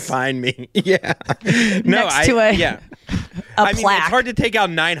annex. never find me. Yeah. No, Next to a I mean, plaque. it's hard to take out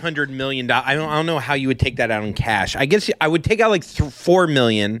 $900 million. I don't know how you would take that out in cash. I guess I would take out like $4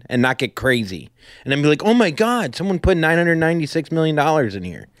 million and not get crazy. And I'd be like, oh my God, someone put $996 million in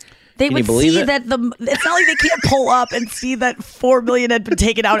here. They Can would you believe see it? that it's not like they can't pull up and see that $4 million had been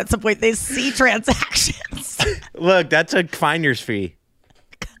taken out at some point. They see transactions. Look, that's a finder's fee.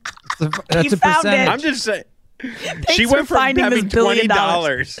 That's You a found percentage. it. I'm just saying. Thanks She for went from finding having this $1 billion.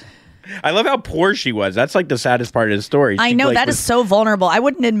 $20. I love how poor she was. That's like the saddest part of the story. I She, know like, that was- is so vulnerable. I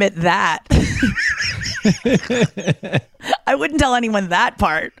wouldn't admit that. I wouldn't tell anyone that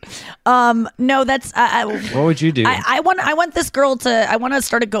part. No, that's. What would you do? I want this girl to. I want to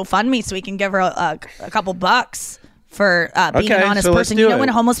start a GoFundMe so we can give her a couple bucks for being an Okay, honest so let's person. do You know, it. when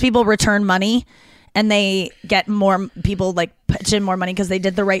homeless people return money and they get more people like pitch in more money because they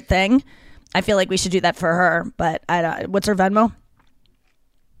did the right thing. I feel like we should do that for her. But I don't. What's her Venmo?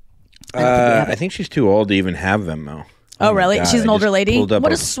 I think she's too old to even have Venmo. Oh, my really? God, She's an I older just lady. pulled up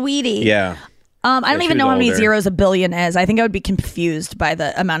What a sweetie. Yeah. I don't Yeah, even she know was how many older. zeros a billion is. I think I would be confused by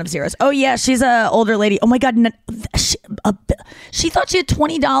the amount of zeros. Oh yeah, she's a older lady. Oh my God, she thought she had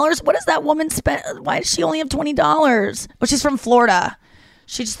 $20. What does that woman spend? Why does she only have $20? Oh, she's from Florida.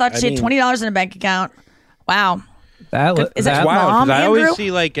 She just thought she had $20 in a bank account. Wow. Is that wild, 'cause mom, I Andrew?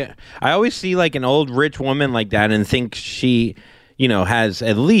 always see like an old rich woman like that and think she, has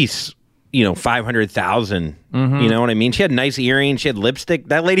at least 500,000. Mhm. You know what I mean? She had nice earrings. She had lipstick.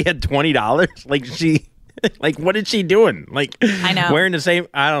 That lady had $20. Like she, like what is she doing? Like I know. wearing the same.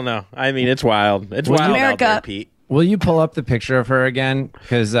 I don't know. I mean, it's wild. It's Will wild you- out there, Pete. Will you pull up the picture of her again?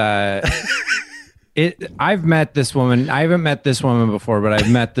 Because I've met this woman. I haven't met this woman before, but I've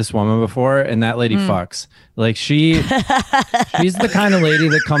met this woman before, and that lady fucks. Like she's the kind of lady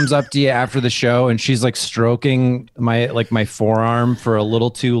that comes up to you after the show, and she's like stroking my forearm for a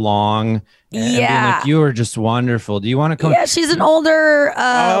little too long. And being Yeah. like, you are just wonderful. Do you want to come? Yeah, she's an older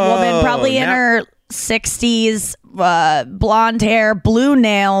woman, probably in now- her 60s, blonde hair, blue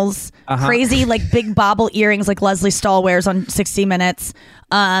nails, crazy like big bobble earrings like Leslie Stahl wears on 60 Minutes.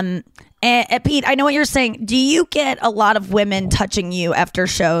 And Pete, I know what you're saying. Do you get a lot of women touching you after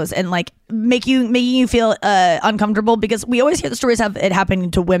shows and like making you feel uncomfortable? Because we always hear the stories of it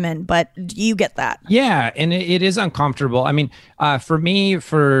happening to women, but do you get that? Yeah, and it is uncomfortable. I mean, for me,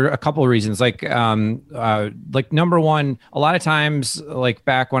 for a couple of reasons. Like number one, a lot of times, like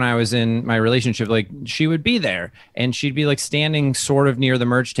back when I was in my relationship, like she would be there and she'd be like standing sort of near the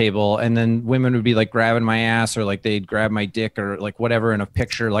merch table, and then women would be like grabbing my ass or like they'd grab my dick or like whatever in a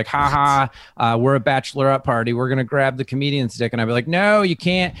picture, like haha, we're a bachelorette party, we're gonna grab the comedian's dick, and I'd be like, no, you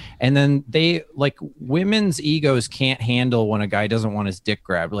can't. And then they like women's egos can't handle when a guy doesn't want his dick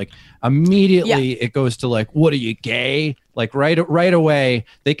grabbed. Like immediately it goes to like, what are you, gay? Like right away,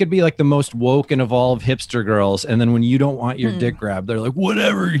 they could be like the most woke and evolved hipster girls, and then when you don't want your dick grabbed, they're like,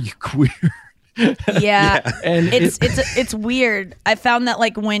 whatever, you queer. Yeah. And it's weird. I found that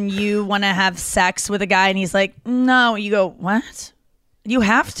like when you want to have sex with a guy and he's like, no, you go, what? You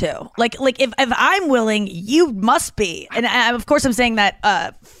have to. Like if I'm willing, you must be. And of course I'm saying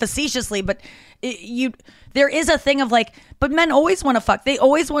that facetiously, but there is a thing of like, but men always want to fuck. They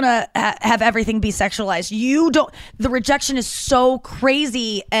always want to have everything be sexualized. You don't. The rejection is so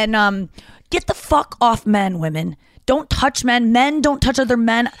crazy. And get the fuck off men, women. Don't touch men. Men don't touch other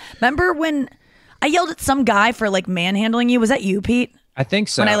men. Remember when I yelled at some guy for like manhandling you? Was that you, Pete? I think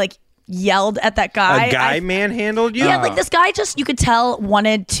so. When I like yelled at that guy. A guy manhandled you? Yeah, like this guy just, you could tell,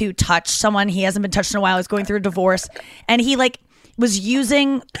 wanted to touch someone. He hasn't been touched in a while. He's going through a divorce. And he like was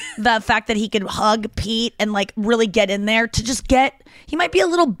using the fact that he could hug Pete and like really get in there to just he might be a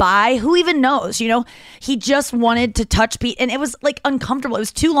little bi. Who even knows? You know, he just wanted to touch Pete and it was like uncomfortable. It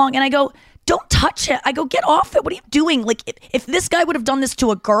was too long. And I go, don't touch it. I go, get off it. What are you doing? Like if this guy would have done this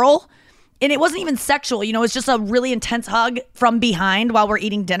to a girl, and it wasn't even sexual, you know, it's just a really intense hug from behind while we're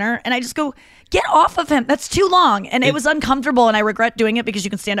eating dinner. And I just go, get off of him. That's too long. And it was uncomfortable. And I regret doing it because you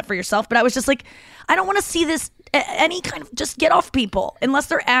can stand up for yourself. But I was just like, I don't want to see this any kind of, just get off people. Unless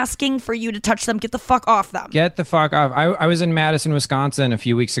they're asking for you to touch them, get the fuck off them. Get the fuck off. I was in Madison, Wisconsin a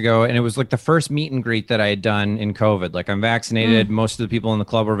few weeks ago, and it was like the first meet and greet that I had done in COVID. Like I'm vaccinated. Most of the people in the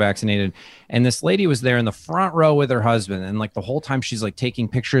club were vaccinated. And this lady was there in the front row with her husband. And like the whole time she's like taking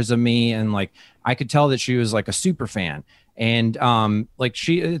pictures of me. And like, I could tell that she was like a super fan. And like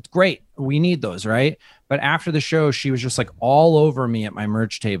it's great. We need those, right? But after the show, she was just like all over me at my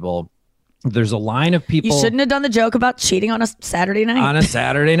merch table. There's a line of people. You shouldn't have done the joke about cheating on a Saturday night. On a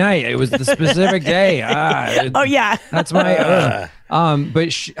Saturday night. It was the specific day. Oh, yeah. That's my.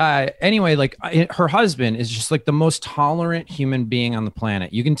 Anyway, like her husband is just like the most tolerant human being on the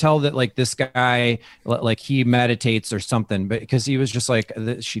planet. You can tell that like this guy, like he meditates or something, but because he was just like,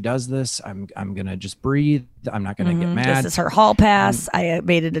 she does this, I'm gonna just breathe. I'm not gonna get mad. This is her hall pass. I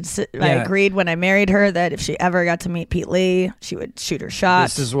made it. I agreed when I married her that if she ever got to meet Pete Lee, she would shoot her shot.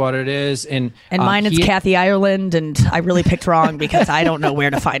 This is what it is, and mine is Kathy Ireland, and I really picked wrong because I don't know where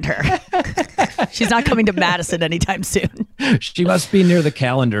to find her. She's not coming to Madison anytime soon. She must be near the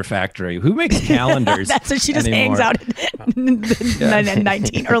calendar factory. Who makes calendars? That's what she just hangs out in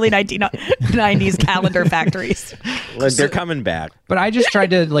the early 1990s calendar factories. Look, they're coming back. But I just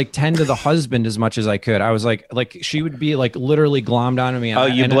tried to like tend to the husband as much as I could. I was like she would be like literally glommed onto me.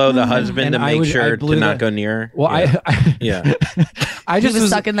 You blow the husband to make sure to not go near her? Well, yeah. I just was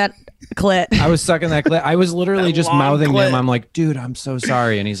sucking that clit. I was sucking that clit. I was literally just mouthing him. I'm like, dude, I'm so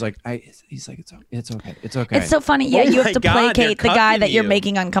sorry. And he's like, it's okay. It's okay. It's so funny. Yeah, you have to placate the guy that you're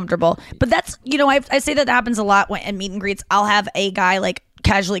making uncomfortable. But that's, I say that happens a lot at meet and greets. I'll have a guy like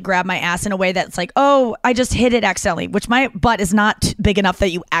casually grab my ass in a way that's like, oh, I just hit it accidentally, which my butt is not big enough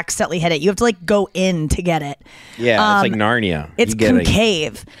that you accidentally hit it. You have to like go in to get it. Yeah, it's like Narnia. It's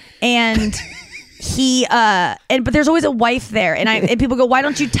concave. And but there's always a wife there, and people go, why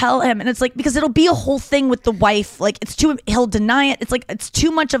don't you tell him? And it's like, because it'll be a whole thing with the wife. Like he'll deny it. It's like it's too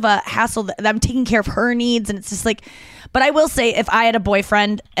much of a hassle that I'm taking care of her needs, and it's just like. But I will say, if I had a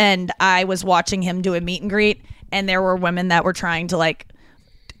boyfriend and I was watching him do a meet and greet, and there were women that were trying to like,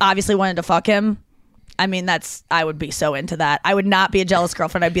 obviously wanted to fuck him. I mean, I would be so into that. I would not be a jealous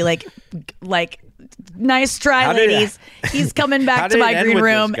girlfriend. I'd be like. Nice try, ladies. He's coming back to my green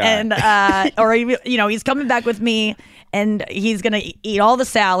room, and he's coming back with me, and he's gonna eat all the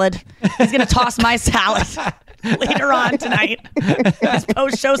salad. He's gonna toss my salad later on tonight. His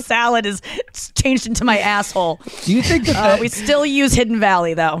post-show salad is changed into my asshole. Do you think that we still use Hidden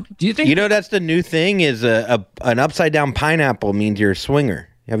Valley though? Do you think that's the new thing? Is an upside down pineapple means you're a swinger?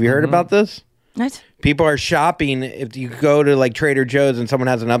 Have you heard about this? What? People are shopping. If you go to like Trader Joe's and someone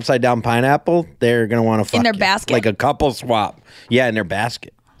has an upside down pineapple, they're gonna want to fuck in their you. basket, like a couple swap. Yeah, in their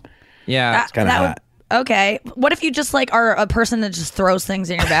basket. Yeah, it's kind of hot. Okay, what if you just like are a person that just throws things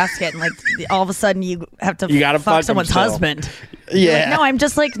in your basket and like all of a sudden you have to fuck someone's husband? Yeah, like, no, I'm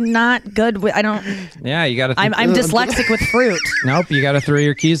just like not good with. I don't. Yeah, you got to. I'm dyslexic with fruit. Nope, you got to throw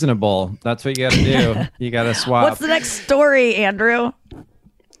your keys in a bowl. That's what you got to do. You got to swap. What's the next story, Andrew?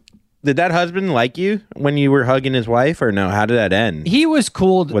 Did that husband like you when you were hugging his wife, or no? How did that end? He was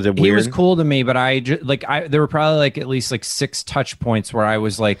cool. Was it weird? He was cool to me, but there were probably like at least like 6 touch points where I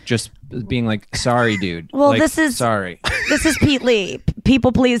was like just being like, sorry, dude. Well, like, sorry. This is Pete Lee.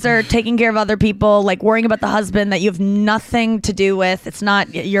 People pleaser, taking care of other people, like worrying about the husband that you have nothing to do with. It's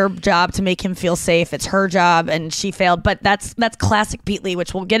not your job to make him feel safe. It's her job, and she failed. But that's classic Pete Lee,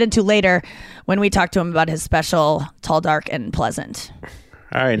 which we'll get into later when we talk to him about his special Tall, Dark, and Pleasant.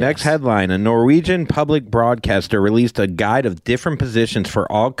 All right, next headline. A Norwegian public broadcaster released a guide of different positions for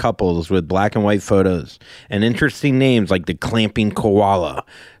all couples with black and white photos and interesting names like the clamping koala,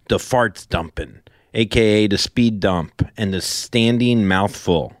 the farts dumping, a.k.a. the speed dump, and the standing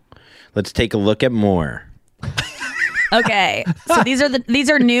mouthful. Let's take a look at more. Okay, so these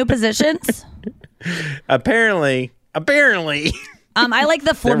are new positions? Apparently. I like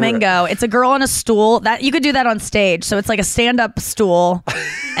the flamingo. It's a girl on a stool. That you could do that on stage. So it's like a stand-up stool,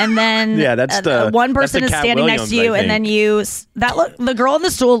 and then one person is standing next to you, and then the girl on the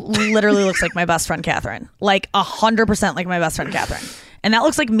stool literally looks like my best friend Catherine, like 100% like my best friend Catherine, and that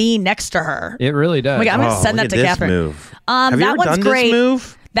looks like me next to her. It really does. Oh my God, I'm gonna send that to Catherine. Move. Have you that ever one's done great. This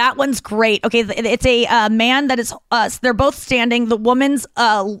move? That one's great. Okay, it's a man that is. They're both standing. The woman's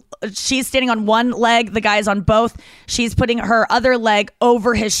she's standing on one leg. The guy's on both. She's putting her other leg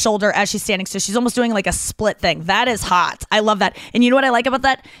over his shoulder as she's standing. So she's almost doing like a split thing. That is hot. I love that. And you know what I like about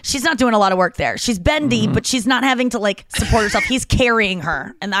that? She's not doing a lot of work there. She's bendy, but she's not having to like support herself. He's carrying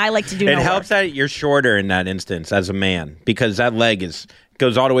her, and I like to do. It helps that you're shorter in that instance as a man because that leg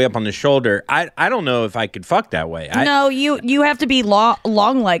goes all the way up on the shoulder. I don't know if I could fuck that way. No, you have to be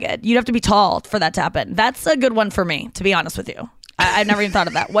long-legged. You'd have to be tall for that to happen. That's a good one for me, to be honest with you. I've never even thought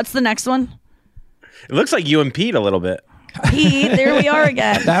of that. What's the next one? It looks like you and Pete a little bit. Pete, there we are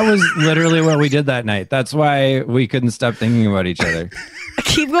again. That was literally what we did that night. That's why we couldn't stop thinking about each other.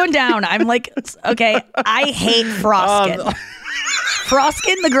 Keep going down. I'm like, okay, I hate Froskin.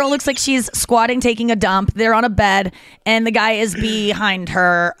 Froskin, the girl looks like she's squatting, taking a dump. They're on a bed, and the guy is behind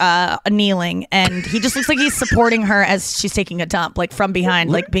her, kneeling, and he just looks like he's supporting her as she's taking a dump, like from behind,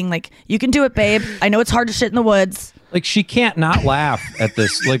 like being like, "You can do it, babe. I know it's hard to shit in the woods." Like she can't not laugh at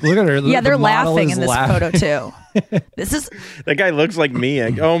this. Like, look at her. Yeah, they're laughing in this photo too. This is That guy looks like me.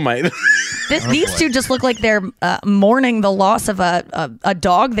 Oh my. these two just look like they're mourning the loss of a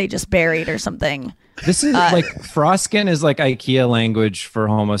dog they just buried or something. This is like froskin is like IKEA language for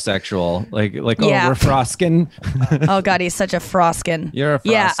homosexual. Like Yeah. oh, we're froskin. Oh God, he's such a froskin. You're a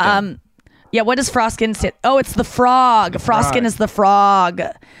Yeah. froskin. Yeah. What does froskin say? Oh, it's the frog. Froskin is the frog.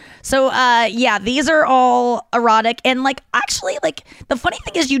 So, yeah, these are all erotic. And like, actually, like the funny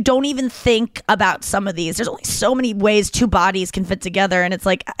thing is you don't even think about some of these. There's only so many ways two bodies can fit together. And it's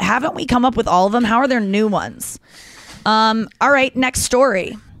like, haven't we come up with all of them? How are there new ones? All right, next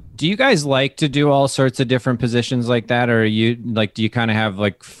story. Do you guys like to do all sorts of different positions like that, or you like? Do you kind of have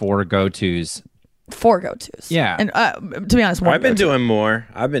like 4 go-tos? 4 go-tos. Yeah. And to be honest, I've been doing more.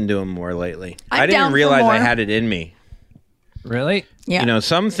 I've been doing more lately. I'm I down didn't for realize I more. had it in me. Really? Yeah. You know,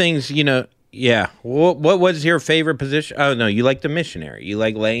 some things, yeah. What was your favorite position? Oh, no, you like the missionary. You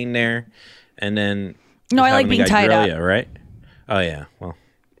like laying there and then... No, I like having the being guy tied drill up. ya, right? Oh, yeah. Well,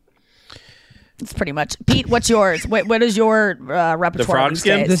 It's pretty much. Pete, what's yours? What is your repertoire frog these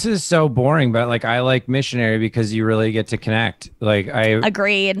skin? days? This is so boring, but like I like missionary because you really get to connect. Like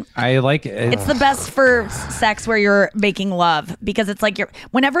Agreed. I like it. It's the best for sex where you're making love because it's like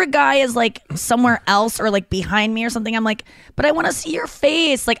whenever a guy is like somewhere else or like behind me or something, I'm like, but I want to see your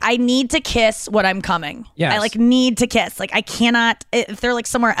face. Like I need to kiss when I'm coming. Yes. I like need to kiss. Like I cannot, if they're like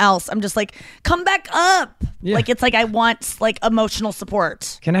somewhere else, I'm just like, come back up. Yeah. Like it's like I want like emotional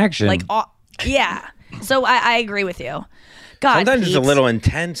support. Connection. Like, yeah. So I agree with you. God, sometimes it's a Pete. little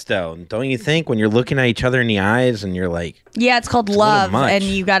intense, though. Don't you think? When you're looking at each other in the eyes and you're like... Yeah, it's called It's a little love, much. and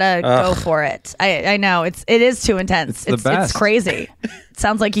you gotta go for it. I know it is too intense. It's the best. It's crazy. It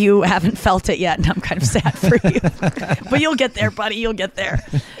sounds like you haven't felt it yet, and I'm kind of sad for you. But you'll get there, buddy. You'll get there.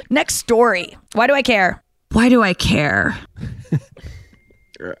 Next story. Why do I care? Why do I care?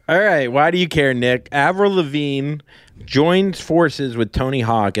 All right, why do you care, Nick? Avril Lavigne joins forces with Tony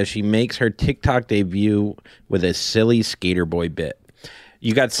Hawk as she makes her TikTok debut with a silly skater boy bit.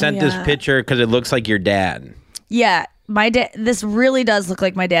 You got sent this picture because it looks like your dad. Yeah, my dad. This really does look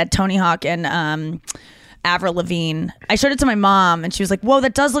like my dad, Tony Hawk, and Avril Lavigne. I showed it to my mom, and she was like, "Whoa,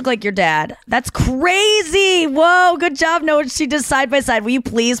 that does look like your dad. That's crazy! Whoa, good job." No, she does side by side. Will you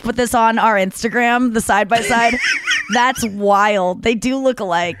please put this on our Instagram? The side by side. That's wild. They do look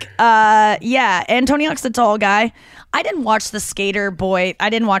alike. Yeah, and Tony Hawk's the tall guy. I didn't watch the skater boy. I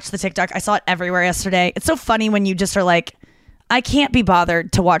didn't watch the TikTok. I saw it everywhere yesterday. It's so funny when you just are like, I can't be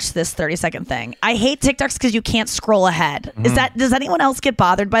bothered to watch this 30-second thing. I hate TikToks because you can't scroll ahead. Does anyone else get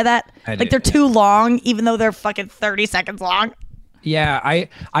bothered by that? I Like do, they're too long, even though they're fucking 30 seconds long. Yeah,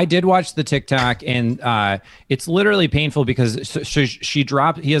 I did watch the TikTok, and it's literally painful because she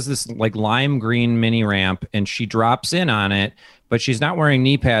dropped. He has this like lime green mini ramp, and she drops in on it, but she's not wearing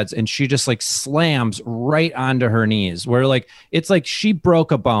knee pads, and she just like slams right onto her knees. Where like it's like she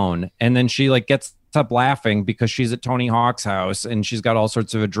broke a bone, and then she like gets up laughing because she's at Tony Hawk's house, and she's got all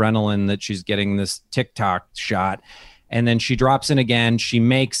sorts of adrenaline that she's getting this TikTok shot. And then she drops in again, she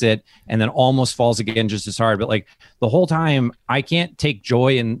makes it, and then almost falls again just as hard. But like the whole time, I can't take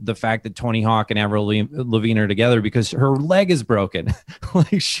joy in the fact that Tony Hawk and Avril Lavigne are together because her leg is broken.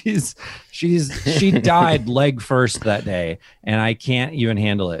 Like she died leg first that day, and I can't even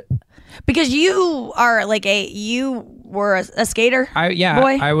handle it. Because you are like you were a skater.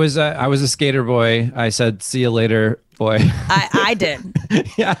 Boy. I was a skater boy. I said, "See you later, boy." I did.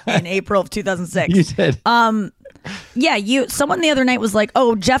 Yeah. In April of 2006. You did. Yeah, someone the other night was like,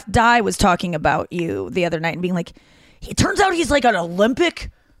 "Oh, Jeff Dye was talking about you the other night and being like, it turns out he's like an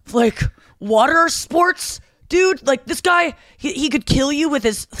Olympic like water sports dude. Like this guy, he could kill you with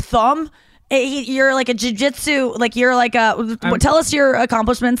his thumb. You're like a jiu-jitsu, like you're like tell us your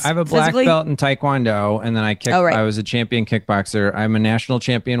accomplishments. I have a black physically. belt in Taekwondo, and then I kicked. Oh, right. I was a champion kickboxer. I'm a national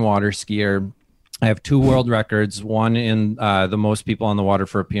champion water skier. I have 2 world records, one in the most people on the water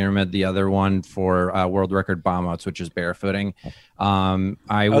for a pyramid, the other one for world record bomb outs, which is barefooting.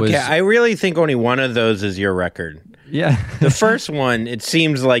 I really think only one of those is your record. Yeah. The first one, it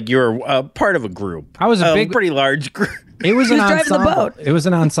seems like you're part of a group. I was a pretty large group. It was He an was driving the ensemble. boat. It was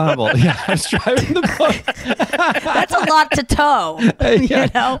an ensemble. Yeah, I was driving the boat. That's a lot to tow. Yeah.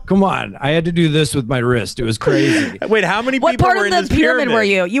 You know? Come on. I had to do this with my wrist. It was crazy. Wait, how many What people part were of in the this pyramid were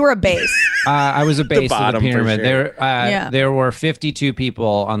you? You were a base. I was a base of the bottom, for pyramid. sure. There were 52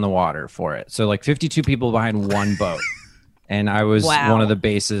 people on the water for it. So like 52 people behind one boat. And I was Wow. one of the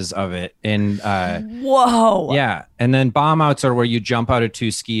bases of it. And Whoa. yeah. And then bomb outs are where you jump out of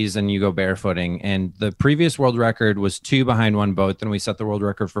 2 skis and you go barefooting. And the previous world record was 2 behind one boat. Then we set the world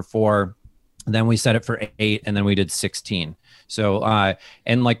record for 4. Then we set it for 8. And then we did 16. So,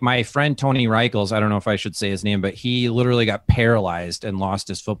 and like my friend Tony Reichels, I don't know if I should say his name, but he literally got paralyzed and lost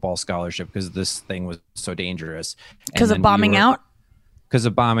his football scholarship because this thing was so dangerous. Because of bombing out? Because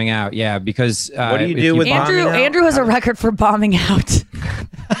of bombing out, yeah. Because what do you do with bombing out? Andrew has a record for bombing out.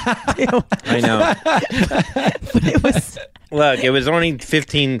 I know. But it was... Look, it was only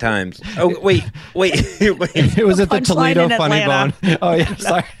 15 times. Oh, wait. It was at the Toledo Funny Bone. Oh, yeah,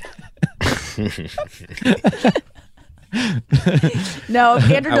 sorry. No,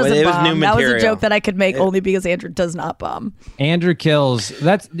 Andrew doesn't it was bomb. new That was a material. joke that I could make only because Andrew does not bomb. Andrew kills.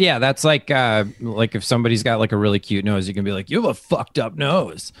 That's like if somebody's got like a really cute nose, you can be like, you have a fucked up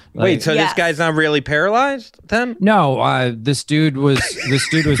nose. Like, Wait, so this guy's not really paralyzed then? No, this dude was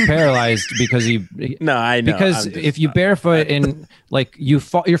paralyzed because he. No, I know. Because if you barefoot and like you're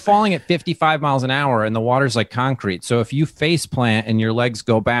falling at 55 miles an hour and the water's like concrete. So if you face plant and your legs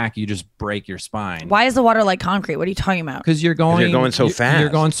go back, you just break your spine. Why is the water like concrete? What are you talking about? Because you're going so fast. You're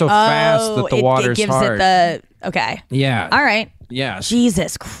going so fast that the water's it gives hard. it the okay. Yeah. All right. Yeah.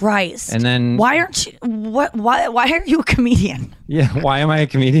 Jesus Christ. And then why aren't you why are you a comedian? Yeah, why am I a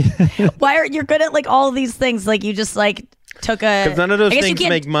comedian? Why are you're good at like all these things? Like you just like took a Because none of those I guess things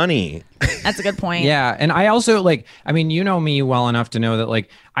make money. That's a good point. Yeah, and I also you know me well enough to know that like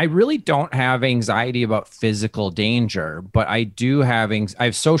I really don't have anxiety about physical danger, but I do have I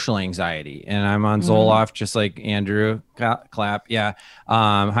have social anxiety, and I'm on Zoloft just like Andrew. Clap, yeah,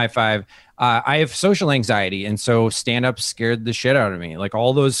 high five. I have social anxiety, and so stand-up scared the shit out of me. Like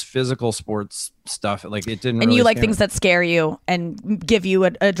all those physical sports stuff, like it didn't. And really you like scare things me. that scare you and give you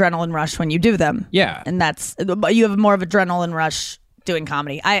an adrenaline rush when you do them. Yeah, and you have more of adrenaline rush doing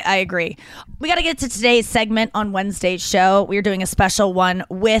comedy. I agree. We got to get to today's segment on Wednesday's show. We're doing a special one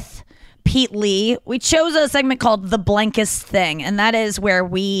with Pete Lee. We chose a segment called The Blankest Thing, and that is where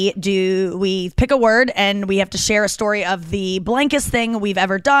we pick a word and we have to share a story of the blankest thing we've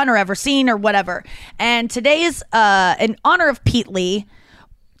ever done or ever seen or whatever. And today's in honor of Pete Lee,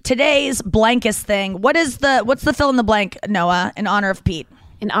 today's blankest thing. What's the fill in the blank, Noah, in honor of Pete?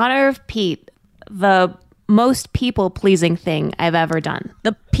 In honor of Pete, the most people-pleasing thing I've ever done.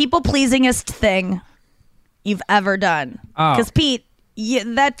 The people-pleasingest thing you've ever done. Oh. Because Pete,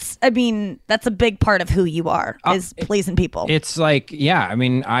 that's a big part of who you are, is pleasing people. It's like, yeah, I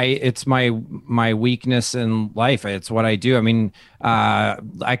mean, it's my weakness in life. It's what I do. I mean,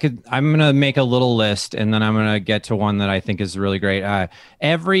 I'm going to make a little list and then I'm going to get to one that I think is really great.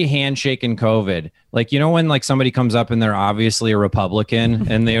 Every handshake in COVID, like, you know, when like somebody comes up and they're obviously a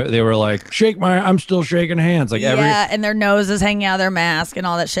Republican and they were like, I'm still shaking hands. Like and their nose is hanging out of their mask and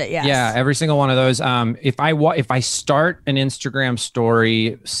all that shit. Yes. Yeah, every single one of those. If I start an Instagram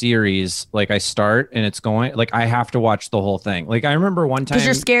story series, like I start and it's going, like I have to watch the whole thing. Like I remember one time, because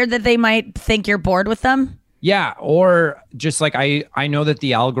you're scared that they might think you're bored with them. Yeah, or just like I know that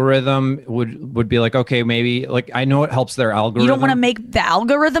the algorithm would be like, okay, maybe like I know it helps their algorithm. You don't want to make the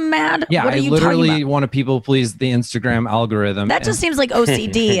algorithm mad? Yeah, what are I you literally talking about? want to people please the Instagram algorithm. That just seems like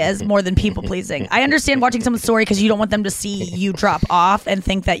OCD as more than people pleasing. I understand watching someone's story because you don't want them to see you drop off and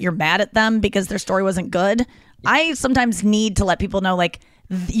think that you're mad at them because their story wasn't good. I sometimes need to let people know, like,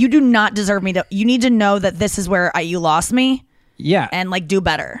 you do not deserve me to. You need to know that this is where you lost me. Yeah. And like do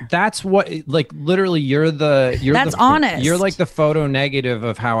better. That's what, like, literally that's honest. You're like the photo negative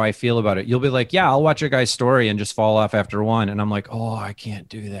of how I feel about it. You'll be like, yeah, I'll watch a guy's story and just fall off after one. And I'm like, oh, I can't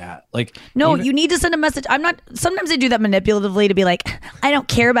do that. Like, no, you need to send a message. Sometimes I do that manipulatively to be like, I don't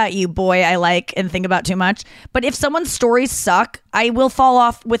care about you, boy, I like and think about too much. But if someone's stories suck, I will fall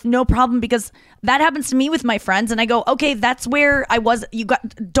off with no problem, because that happens to me with my friends, and I go, okay, that's where I was.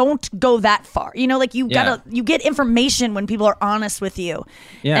 Don't go that far. You know, like you get information when people are honest with you.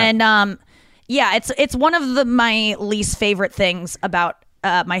 Yeah. And it's one of my least favorite things about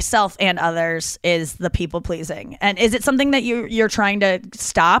myself and others is the people pleasing. And is it something that you're trying to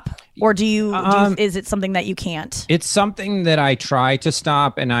stop, or is it something that you can't? It's something that I try to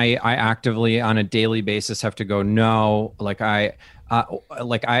stop, and I actively on a daily basis have to go, no,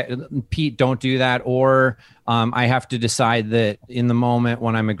 Pete, don't do that. Or I have to decide that in the moment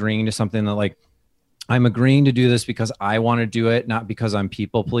when I'm agreeing to something that like, I'm agreeing to do this because I want to do it, not because I'm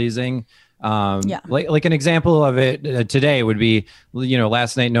people pleasing. Like an example of it today would be, you know,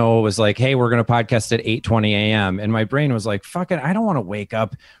 last night Noah was like, hey, we're going to podcast at 8:20 a.m. And my brain was like, fuck it, I don't want to wake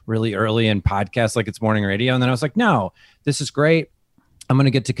up really early and podcast like it's morning radio. And then I was like, no, this is great. I'm going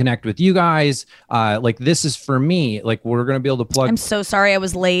to get to connect with you guys. Like, this is for me. Like, we're going to be able to plug. I'm so sorry I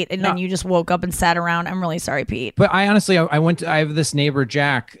was late and then you just woke up and sat around. I'm really sorry, Pete. But I honestly, I have this neighbor,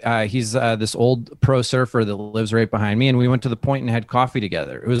 Jack. He's this old pro surfer that lives right behind me. And we went to the point and had coffee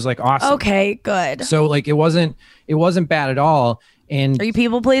together. It was like awesome. Okay, good. So like, it wasn't bad at all. And are you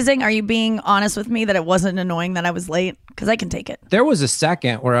people pleasing? Are you being honest with me that it wasn't annoying that I was late? Because I can take it. There was a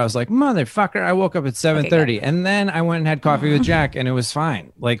second where I was like, motherfucker, I woke up at 7:30 and then I went and had coffee with Jack and it was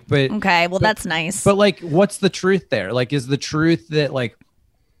fine. Like, but okay, well, that's nice. But like, what's the truth there? Like, is the truth that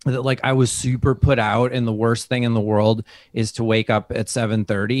I was super put out and the worst thing in the world is to wake up at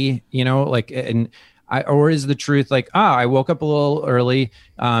 7:30, you know, like, or is the truth like, I woke up a little early.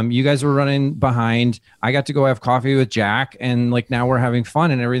 You guys were running behind. I got to go have coffee with Jack and like, now we're having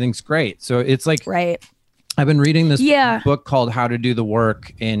fun and everything's great. So it's like, right. I've been reading this book called How to Do the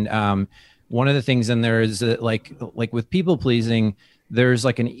Work. And one of the things in there is that like with people pleasing, there's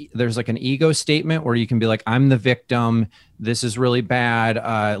like an ego statement where you can be like, I'm the victim. This is really bad.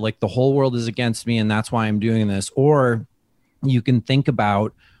 Like the whole world is against me. And that's why I'm doing this. Or you can think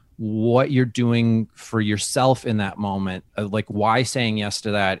about what you're doing for yourself in that moment, like why saying yes to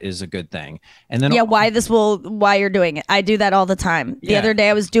that is a good thing. And then why you're doing it. I do that all the time. The other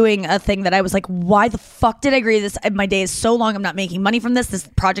day I was doing a thing that I was like, why the fuck did I agree to this? My day is so long. I'm not making money from this. This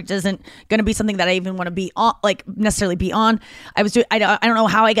project isn't going to be something that I even want to be on, like necessarily be on. I don't know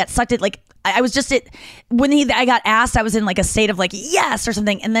how I got sucked in. Like I was just I got asked, I was in like a state of like, yes, or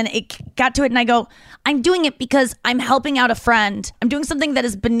something. And then it got to it and I go, I'm doing it because I'm helping out a friend. I'm doing something that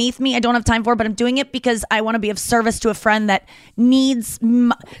is beneath me. I don't have time for, but I'm doing it because I want to be of service to a friend that needs,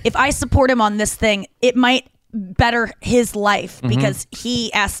 if I support him on this thing, it might better his life because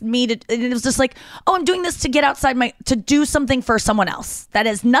he asked me to, and it was just like, oh, I'm doing this to get outside to do something for someone else. That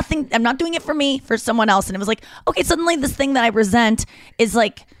is nothing. I'm not doing it for me, for someone else. And it was like, okay, suddenly this thing that I resent is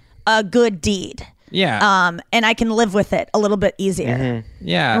like a good deed. Yeah. And I can live with it a little bit easier.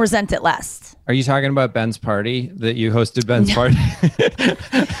 Yeah. And resent it less. Are you talking about Ben's party that you hosted Ben's party?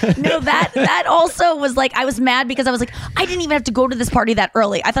 No, that also was like, I was mad because I was like, I didn't even have to go to this party that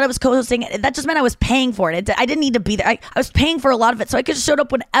early. I thought I was co-hosting it. That just meant I was paying for it. I didn't need to be there. I was paying for a lot of it, so I could have showed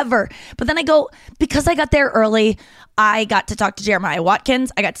up whenever. But then I go, because I got there early, I got to talk to Jeremiah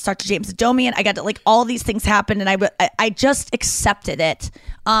Watkins. I got to talk to James Adomian. I got to, like, all these things happened, and I just accepted it.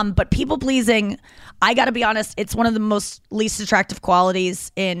 But people pleasing, I got to be honest, it's one of the most least attractive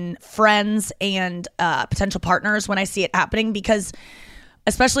qualities in friends and potential partners when I see it happening, because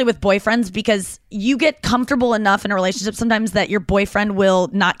especially with boyfriends, because you get comfortable enough in a relationship sometimes that your boyfriend will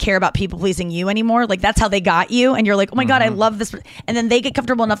not care about people pleasing you anymore. Like, that's how they got you. And you're like, oh my God, I love this. And then they get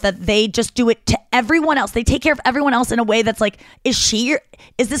comfortable enough that they just do it to everyone else. They take care of everyone else in a way that's like, is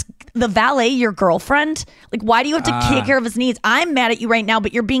this the valet your girlfriend? Like, why do you have to take care of his needs? I'm mad at you right now,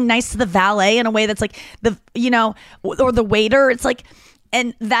 but you're being nice to the valet in a way that's like or the waiter. It's like,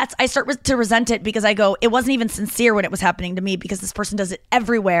 and I start to resent it because I go, it wasn't even sincere when it was happening to me, because this person does it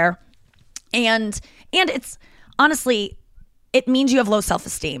everywhere. And it's honestly, it means you have low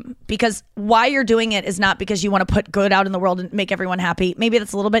self-esteem, because why you're doing it is not because you want to put good out in the world and make everyone happy. Maybe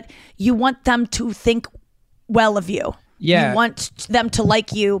that's a little bit, you want them to think well of you. Yeah. You want them to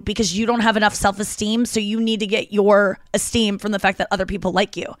like you because you don't have enough self-esteem, so you need to get your esteem from the fact that other people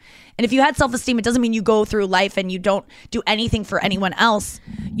like you. And if you had self-esteem, it doesn't mean you go through life and you don't do anything for anyone else.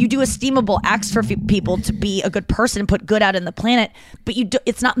 You do esteemable acts for people to be a good person and put good out in the planet, but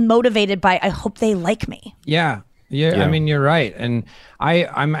it's not motivated by, I hope they like me. Yeah. I mean, you're right. And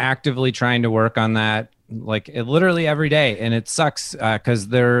I'm actively trying to work on that, like literally every day. And it sucks because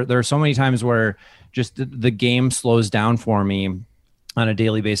there are so many times where just the game slows down for me on a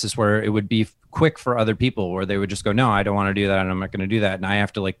daily basis, where it would be quick for other people, where they would just go, no, I don't want to do that, and I'm not going to do that. And I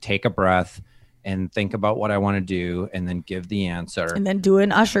have to like take a breath and think about what I want to do, and then give the answer, and then do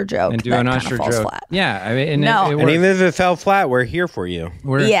an Usher joke. And do an Usher joke. Flat. Yeah, I mean, and even if it fell flat, we're here for you.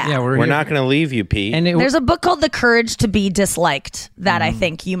 We're not going to leave you, Pete. And there's a book called The Courage to Be Disliked that I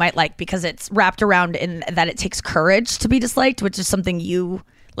think you might like, because it's wrapped around in that it takes courage to be disliked, which is something you.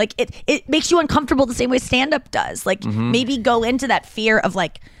 Like, it makes you uncomfortable the same way stand-up does. Like, maybe go into that fear of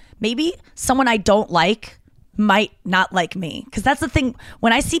like, maybe someone I don't like might not like me. Because that's the thing.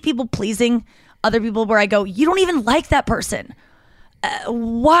 When I see people pleasing other people, where I go, you don't even like that person.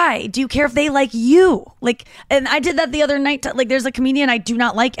 Why do you care if they like you? Like, and I did that the other night. Like, there's a comedian I do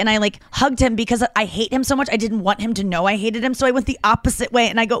not like, and I like hugged him because I hate him so much. I didn't want him to know I hated him, so I went the opposite way,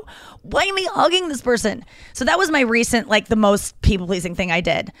 and I go, why am I hugging this person? So that was my recent, like, the most people pleasing thing I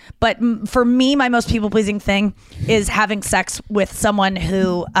did. But for me, my most people pleasing thing is having sex with someone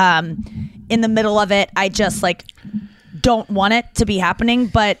who, in the middle of it, I just like don't want it to be happening,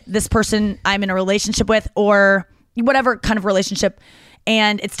 but this person I'm in a relationship with, or whatever kind of relationship,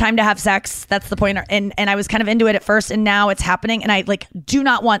 and it's time to have sex. That's the point. And I was kind of into it at first, and now it's happening, and I like do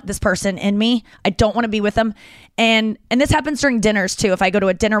not want this person in me. I don't want to be with them. And this happens during dinners too. If I go to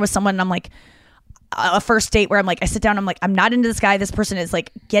a dinner with someone and I'm like, a first date where I'm like, I sit down, I'm like, I'm not into this guy. This person is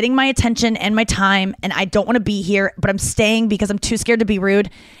like getting my attention and my time, and I don't want to be here, but I'm staying because I'm too scared to be rude.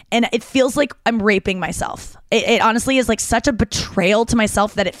 And it feels like I'm raping myself. It honestly is like such a betrayal to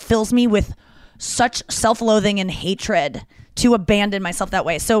myself that it fills me with such self-loathing and hatred to abandon myself that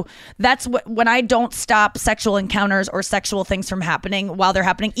way. So that's when I don't stop sexual encounters or sexual things from happening while they're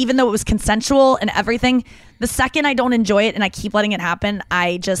happening, even though it was consensual and everything, the second I don't enjoy it and I keep letting it happen,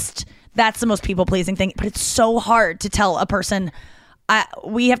 that's the most people-pleasing thing. But it's so hard to tell a person,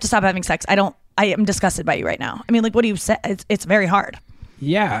 we have to stop having sex. I am disgusted by you right now. I mean, like, what do you say? It's very hard.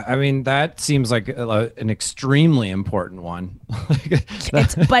 Yeah, I mean, that seems like an extremely important one.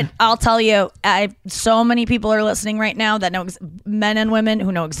 But I'll tell you, so many people are listening right now that know, men and women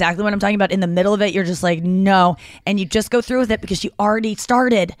who know exactly what I'm talking about. In the middle of it, you're just like, no. And you just go through with it because you already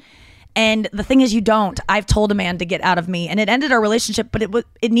started. And the thing is, you don't. I've told a man to get out of me, and it ended our relationship, but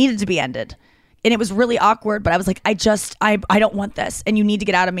it needed to be ended. And it was really awkward, but I was like, I don't want this, and you need to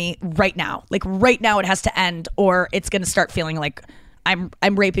get out of me right now. Like right now it has to end, or it's going to start feeling like I'm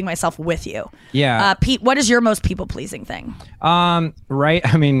raping myself with you. Yeah. Pete, what is your most people-pleasing thing? Right.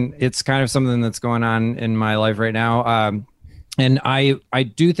 I mean, it's kind of something that's going on in my life right now. And I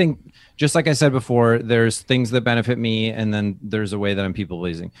do think, just like I said before, there's things that benefit me, and then there's a way that I'm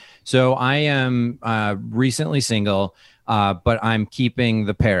people-pleasing. So I am recently single, but I'm keeping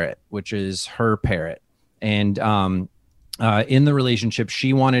the parrot, which is her parrot. And in the relationship,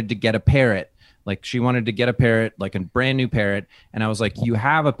 she wanted to get a parrot. Like, she wanted to get a parrot, like a brand new parrot. And I was like, you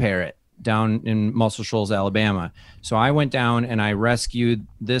have a parrot down in Muscle Shoals, Alabama. So I went down and I rescued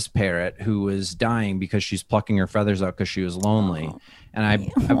this parrot who was dying because she's plucking her feathers out because she was lonely. And I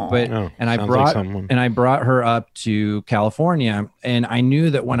brought her up to California. And I knew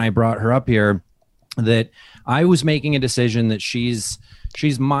that when I brought her up here, that I was making a decision that she's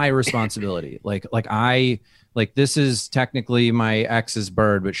my responsibility. Like this is technically my ex's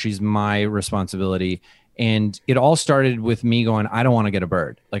bird, but she's my responsibility. And it all started with me going, I don't want to get a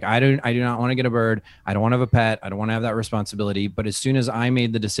bird. Like, I do not want to get a bird. I don't want to have a pet. I don't want to have that responsibility. But as soon as I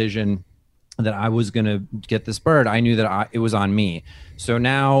made the decision that I was going to get this bird, I knew that it was on me. So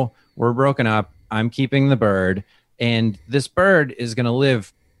now we're broken up. I'm keeping the bird, and this bird is going to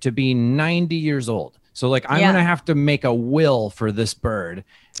live to be 90 years old. So like, I'm going to have to make a will for this bird.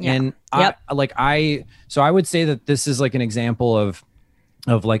 Yeah. And so I would say that this is like an example of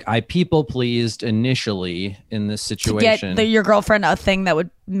like, I people pleased initially in this situation. To get your girlfriend a thing that would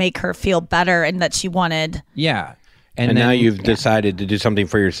make her feel better and that she wanted. Yeah. And now you've decided to do something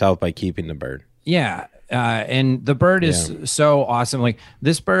for yourself by keeping the bird. Yeah. And the bird is so awesome. Like,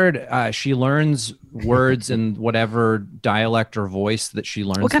 this bird, she learns words in whatever dialect or voice that she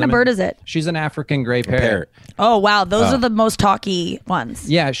learns. What kind of bird is it? She's an African gray parrot. Oh, wow. Those are the most talky ones.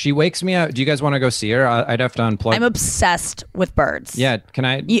 Yeah. She wakes me up. Do you guys want to go see her? I'd have to unplug. I'm obsessed with birds. Yeah. Can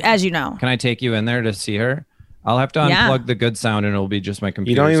I? As you know. Can I take you in there to see her? I'll have to unplug the good sound, and it'll be just my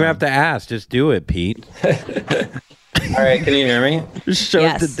computer. You don't even sound. have to ask. Just do it, Pete. All right, can you hear me? Just show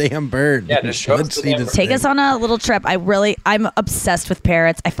us the damn bird. Yeah, just show Let's see this. Take us on a little trip. I'm obsessed with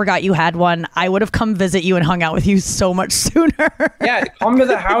parrots. I forgot you had one. I would have come visit you and hung out with you so much sooner. Yeah, come to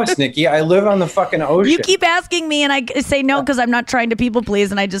the house, Nikki. I live on the fucking ocean. You keep asking me, and I say no because I'm not trying to people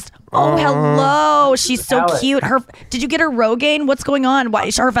please, and I just, hello. She's so cute. Did you get her Rogaine? What's going on? Why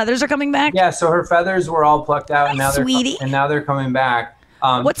her feathers are coming back? Yeah, so her feathers were all plucked out, and now sweetie. now they're coming back.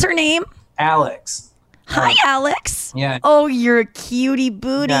 What's her name? Alex. Hi, Alex. Yeah. Oh, you're a cutie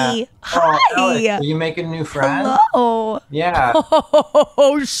booty. Yeah. Hi. Alex, are you making a new friend? Hello. Yeah.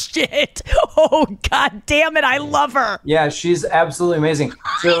 Oh, shit. Oh, God damn it. I love her. Yeah, she's absolutely amazing.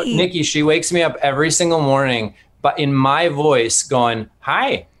 So, Nikki, she wakes me up every single morning, but in my voice going,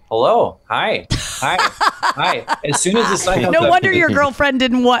 hi, hello, hi, hi. As soon as the sun comes up. No wonder your ex-girlfriend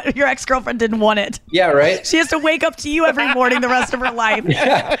didn't want it. Yeah, right? She has to wake up to you every morning the rest of her life.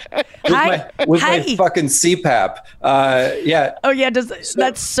 Yeah. With my fucking CPAP. Yeah. Oh, yeah.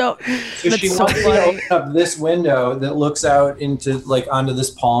 That's so she wants me to open up this window that looks out into onto this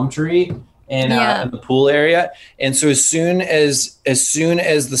palm tree and in the pool area. And so as soon as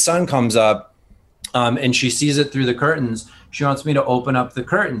the sun comes up, and she sees it through the curtains, she wants me to open up the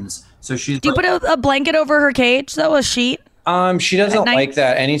curtains. So she's. Do you put a blanket over her cage? That was a sheet. She doesn't like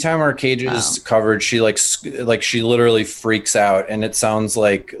that. Anytime our cage is covered, she she literally freaks out, and it sounds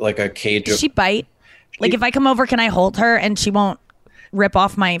like a cage. Does she bite? Like if I come over, can I hold her and she won't rip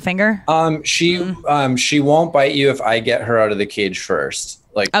off my finger? She won't bite you if I get her out of the cage first.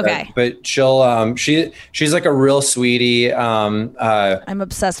 Like okay, but she'll she's like a real sweetie. I'm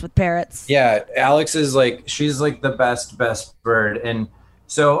obsessed with parrots. Yeah, Alex is like she's like the best bird, and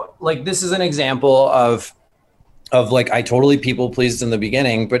so like this is an example of like I totally people pleased in the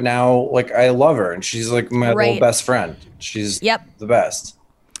beginning, but now like I love her and she's like my little best friend. She's the best.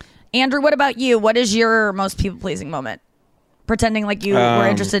 Andrew, what about you? What is your most people pleasing moment? Pretending like you were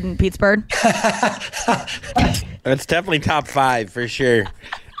interested in Pete's bird? That's definitely top 5 for sure.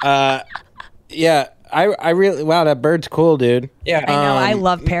 Yeah, I really that bird's cool, dude. Yeah, I know. I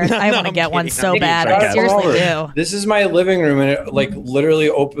love parrots. I want to get one so bad. I seriously do. This is my living room, and it like literally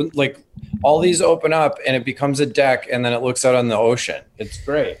open like all these open up, and it becomes a deck, and then it looks out on the ocean. It's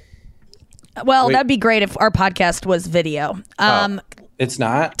great. Well, that'd be great if our podcast was video. It's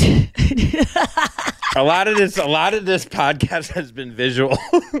not. A lot of this podcast has been visual.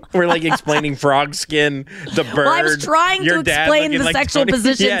 We're like explaining frog skin, the bird. Well, I was trying to explain the sexual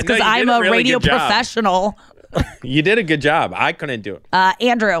positions because I'm a radio professional. You did a good job. I couldn't do it.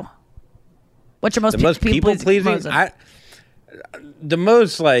 Andrew, what's your most people pleasing? The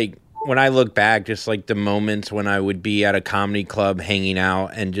most like when I look back, just like the moments when I would be at a comedy club hanging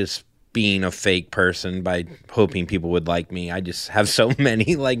out and just being a fake person by hoping people would like me. I just have so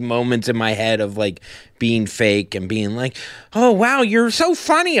many like moments in my head of like being fake and being like, oh wow, you're so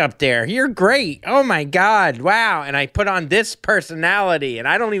funny up there, you're great, oh my god, wow, and I put on this personality and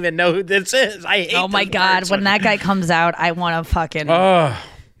I don't even know who this is. I hate my god person. When that guy comes out, I want to fucking well,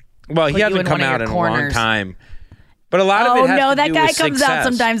 he hasn't come out in a long time. But a lot of it has to that do guy with comes success. out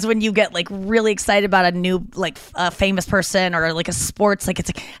sometimes when you get like really excited about a new like famous person or like a sports like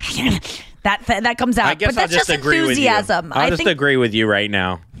it's like that comes out. I guess but that's I'll just agree enthusiasm. With you. I'll just agree with you right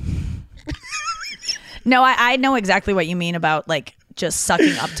now. No, I know exactly what you mean about like just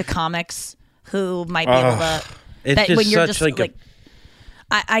sucking up to comics who might be able to. It's that just when you're such just like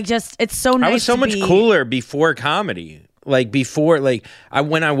I just it's so nice. I was so much cooler before comedy. Like before, like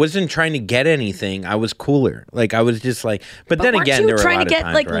when I wasn't trying to get anything, I was cooler. Like I was just like, but then again, there were a lot of times trying to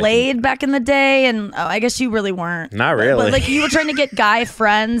get like laid back in the day, and I guess you really weren't. Not really. But like you were trying to get guy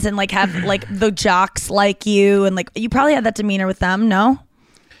friends and like have like the jocks like you, and like you probably had that demeanor with them. No.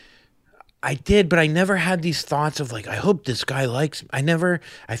 I did, but I never had these thoughts of like, I hope this guy likes me.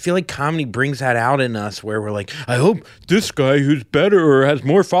 I feel like comedy brings that out in us where we're like, I hope this guy who's better or has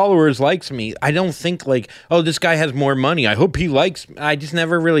more followers likes me. I don't think like, oh, this guy has more money, I hope he likes me. I just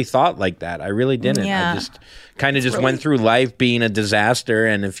never really thought like that. I really didn't. Yeah. I just kind of went through life being a disaster.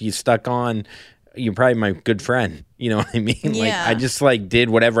 And if you stuck on, you're probably my good friend. You know what I mean? Yeah. Like I just like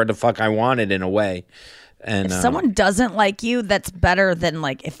did whatever the fuck I wanted in a way. And if someone doesn't like you, that's better than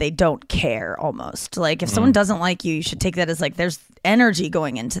like if they don't care almost. Like if someone doesn't like you, you should take that as like there's energy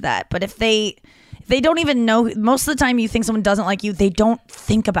going into that. But if they don't even know, most of the time you think someone doesn't like you, they don't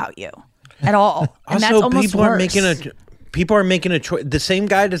think about you at all. And also, that's almost people worse. People are making a choice. The same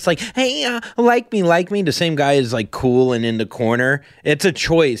guy that's like, hey, like me. The same guy is like cool and in the corner. It's a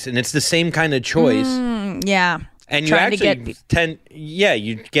choice, and it's the same kind of choice. Yeah. And you actually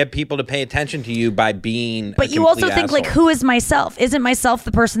you get people to pay attention to you by being. But you also think like, who is myself? Isn't myself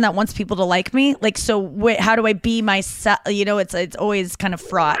the person that wants people to like me? Like, so how do I be myself? You know, it's always kind of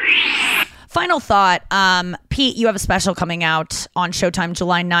fraught. Final thought, Pete, you have a special coming out on Showtime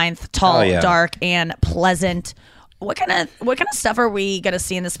July 9th. Tall, dark, and pleasant. What kind of stuff are we gonna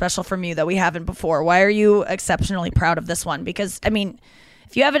see in the special from you that we haven't before? Why are you exceptionally proud of this one? Because I mean,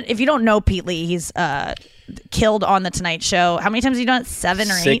 if you don't know Pete Lee, he's killed on the Tonight Show. How many times have you done it? 7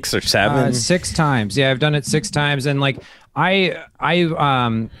 or 8? 6 or 7. 6 times. Yeah, I've done it 6 times, and like I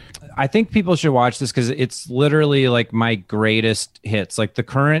think people should watch this because it's literally like my greatest hits. Like the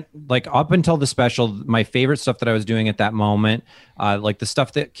current, like up until the special, my favorite stuff that I was doing at that moment, like the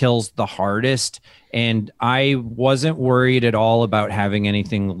stuff that kills the hardest. And I wasn't worried at all about having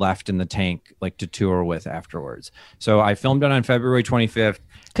anything left in the tank, like to tour with afterwards. So I filmed it on February 25th.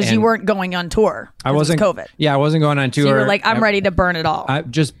 Because you weren't going on tour. I wasn't. COVID. Yeah, I wasn't going on tour. So you were like, I'm ready to burn it all.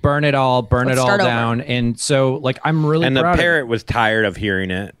 Just burn it all down. And so, like, I'm really proud. And the parrot was tired of hearing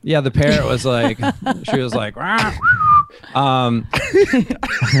it. Yeah, the parrot was like, she was like, that's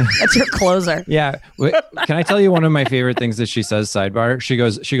your closer. Yeah. Can I tell you one of my favorite things that she says? Sidebar. She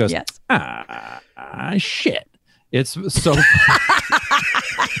goes. Yes. Shit. It's so.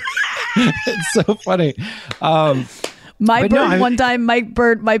 It's so funny. One time,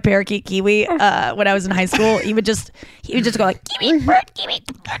 my parakeet Kiwi, when I was in high school, he would just go like Kiwi bird, Kiwi,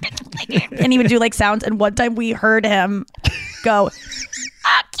 and he would do like sounds. And one time we heard him go,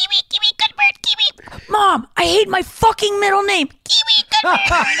 Kiwi, Kiwi, good bird, Kiwi, Mom, I hate my fucking middle name.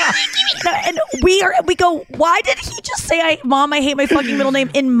 And we go, why did he just say, Mom, I hate my fucking middle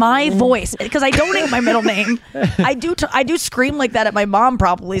name in my voice? Because I don't hate my middle name. I do scream like that at my mom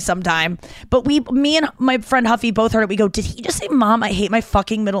probably sometime. But me and my friend Huffy both heard it. We go, did he just say, Mom, I hate my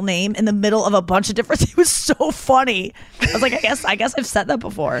fucking middle name in the middle of a bunch of different? It was so funny. I was like, I guess I've said that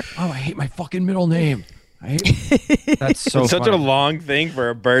before. Oh, I hate my fucking middle name. That's so it's such a long thing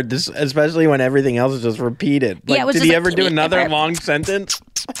for a bird, especially when everything else is just repeated. Like, yeah, did he ever do another long sentence?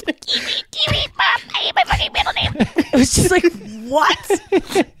 Kiwi, Mom, I hate my fucking middle name. It was just like, what?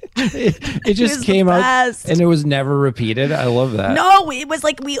 It just came out and it was never repeated. I love that. No, it was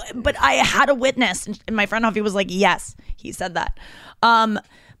like but I had a witness, and my friend Huffy was like, yes, he said that.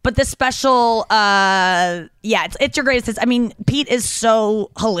 But the special, it's your greatest hits. I mean, Pete is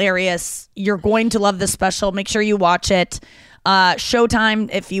so hilarious. You're going to love this special. Make sure you watch it. Showtime,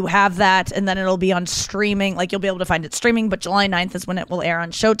 if you have that, and then it'll be on streaming. Like, you'll be able to find it streaming, but July 9th is when it will air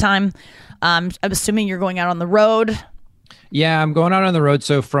on Showtime. I'm assuming you're going out on the road. Yeah, I'm going out on the road.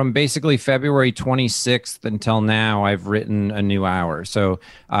 So from basically February 26th until now, I've written a new hour. So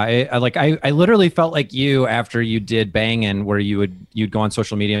I literally felt like you after you did Bangin', where you'd go on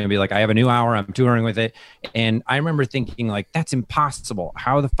social media and be like, I have a new hour, I'm touring with it. And I remember thinking, like, that's impossible.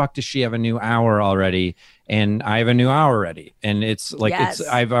 How the fuck does she have a new hour already? And I have a new hour ready. And it's like,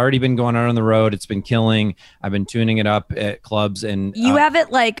 I've already been going out on the road. It's been killing. I've been tuning it up at clubs. And you have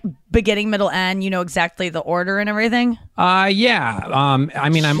it like beginning, middle, end. You know exactly the order and everything. Yeah. I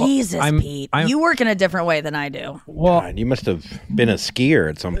mean, Pete, you work in a different way than I do. Well, God, you must have been a skier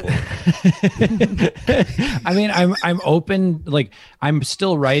at some point. I mean, I'm open. Like, I'm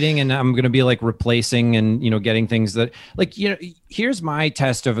still writing, and I'm going to be like replacing and, getting things that, like, here's my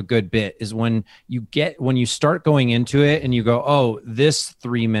test of a good bit is when you start going into it and you go, oh, this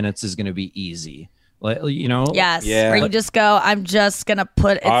 3 minutes is going to be easy. Like, yes, where you just go, I'm just gonna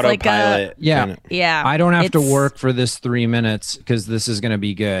put it's autopilot. Yeah. I don't have to work for this 3 minutes because this is gonna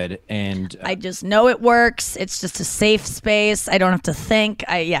be good, and I just know it works. It's just a safe space. I don't have to think.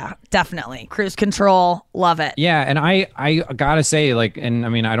 Definitely cruise control. Love it. Yeah, and I gotta say, like, and I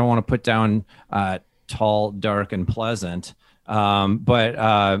mean, I don't want to put down tall, dark, and pleasant,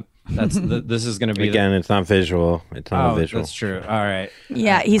 but. This is going to be again. It's not visual. It's not visual. That's true. All right.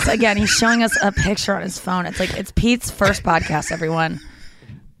 Yeah, he's showing us a picture on his phone. It's like it's Pete's first podcast. Everyone,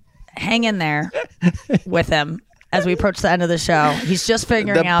 hang in there with him as we approach the end of the show. He's just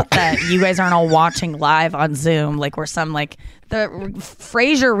figuring out that you guys aren't all watching live on Zoom like we're some like the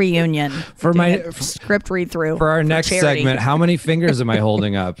Frasier reunion for my script read through for our next segment. How many fingers am I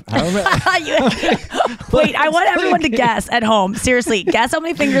holding up? Wait, I want everyone to guess at home. Seriously, guess how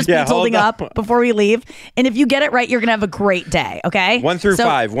many fingers Pete's holding up before we leave. And if you get it right, you're gonna have a great day. Okay, 1 through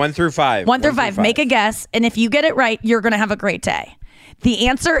 5. 1 through 5. 1 through 5. Make a guess, and if you get it right, you're gonna have a great day. The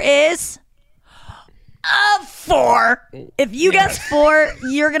answer is 4. If you guess 4,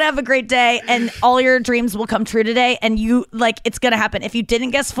 you're gonna have a great day, and all your dreams will come true today. And it's gonna happen. If you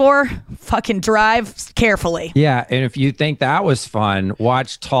didn't guess 4, fucking drive carefully. Yeah, and if you think that was fun,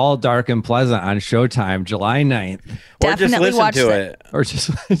 watch Tall, Dark, and Pleasant on Showtime, July 9th. Definitely watch it. Or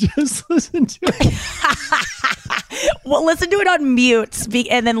just listen to it. Well, listen to it on mute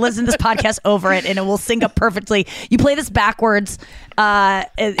and then listen to this podcast over it, and it will sync up perfectly. You play this backwards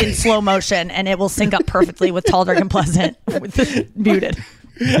in slow motion, and it will sync up perfectly with Tall, Dark, and Pleasant with muted.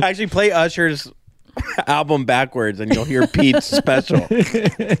 Actually, play Usher's album backwards, and you'll hear Pete's special. Pete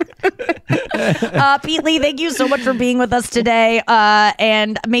Lee, thank you so much for being with us today.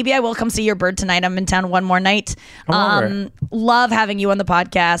 And maybe I will come see your bird tonight. I'm in town one more night. Love having you on the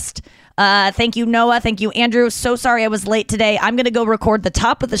podcast. Thank you, Noah. Thank you, Andrew. So sorry I was late today. I'm going to go record the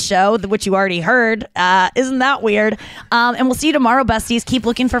top of the show, which you already heard. Isn't that weird? And we'll see you tomorrow, besties. Keep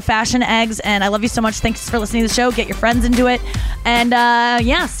looking for fashion eggs. And I love you so much. Thanks for listening to the show. Get your friends into it. And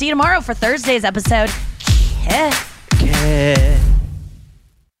see you tomorrow for Thursday's episode.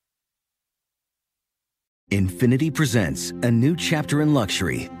 Infinity presents a new chapter in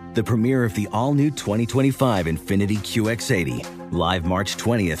luxury, the premiere of the all-new 2025 Infinity QX80, live March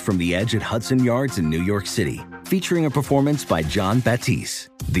 20th from the Edge at Hudson Yards in New York City, featuring a performance by John Batiste.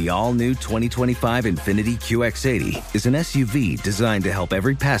 The all-new 2025 Infinity QX80 is an SUV designed to help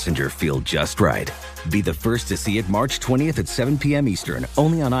every passenger feel just right. Be the first to see it March 20th at 7 p.m. Eastern,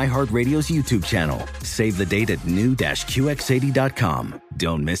 only on iHeartRadio's YouTube channel. Save the date at new-QX80.com.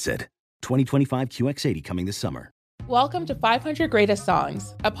 Don't miss it. 2025 QX80 coming this summer. Welcome to 500 Greatest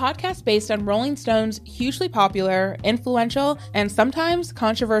Songs, a podcast based on Rolling Stone's hugely popular, influential, and sometimes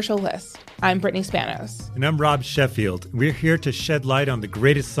controversial list. I'm Brittany Spanos. And I'm Rob Sheffield. We're here to shed light on the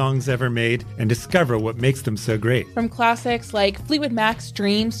greatest songs ever made and discover what makes them so great. From classics like Fleetwood Mac's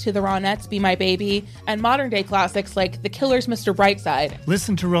Dreams to the Ronettes' Be My Baby, and modern-day classics like The Killer's Mr. Brightside.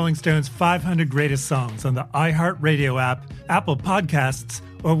 Listen to Rolling Stone's 500 Greatest Songs on the iHeartRadio app, Apple Podcasts,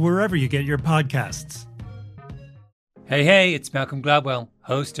 or wherever you get your podcasts. Hey, it's Malcolm Gladwell,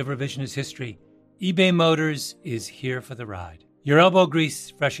 host of Revisionist History. eBay Motors is here for the ride. Your elbow grease,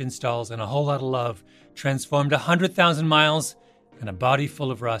 fresh installs, and a whole lot of love transformed 100,000 miles and a body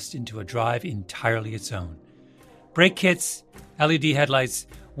full of rust into a drive entirely its own. Brake kits, LED headlights,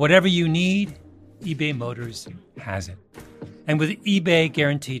 whatever you need, eBay Motors has it. And with eBay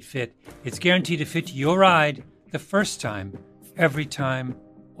Guaranteed Fit, it's guaranteed to fit your ride the first time, every time,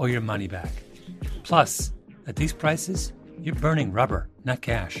 or your money back. Plus, at these prices, you're burning rubber, not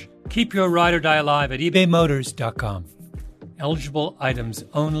cash. Keep your ride or die alive at ebaymotors.com. Eligible items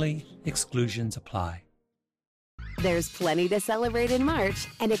only. Exclusions apply. There's plenty to celebrate in March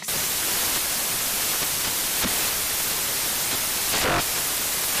and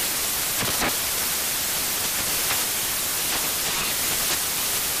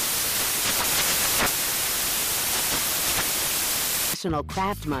National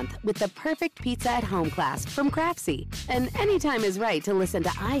Craft Month with the perfect pizza at home class from Craftsy. And anytime is right to listen to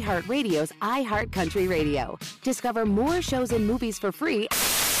iHeartRadio's iHeart Country Radio. Discover more shows and movies for free.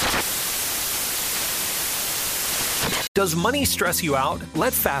 Does money stress you out?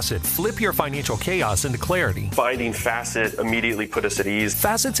 Let Facet flip your financial chaos into clarity. Finding Facet immediately put us at ease.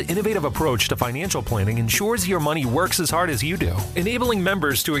 Facet's innovative approach to financial planning ensures your money works as hard as you do, enabling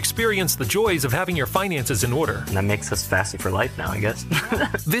members to experience the joys of having your finances in order. And that makes us Facet for life now, I guess.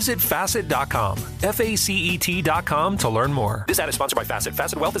 Visit Facet.com, FACET.com to learn more. This ad is sponsored by Facet.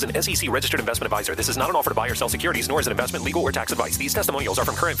 Facet Wealth is an SEC registered investment advisor. This is not an offer to buy or sell securities, nor is it investment, legal, or tax advice. These testimonials are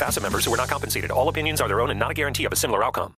from current Facet members who are not compensated. All opinions are their own and not a guarantee of a similar outcome.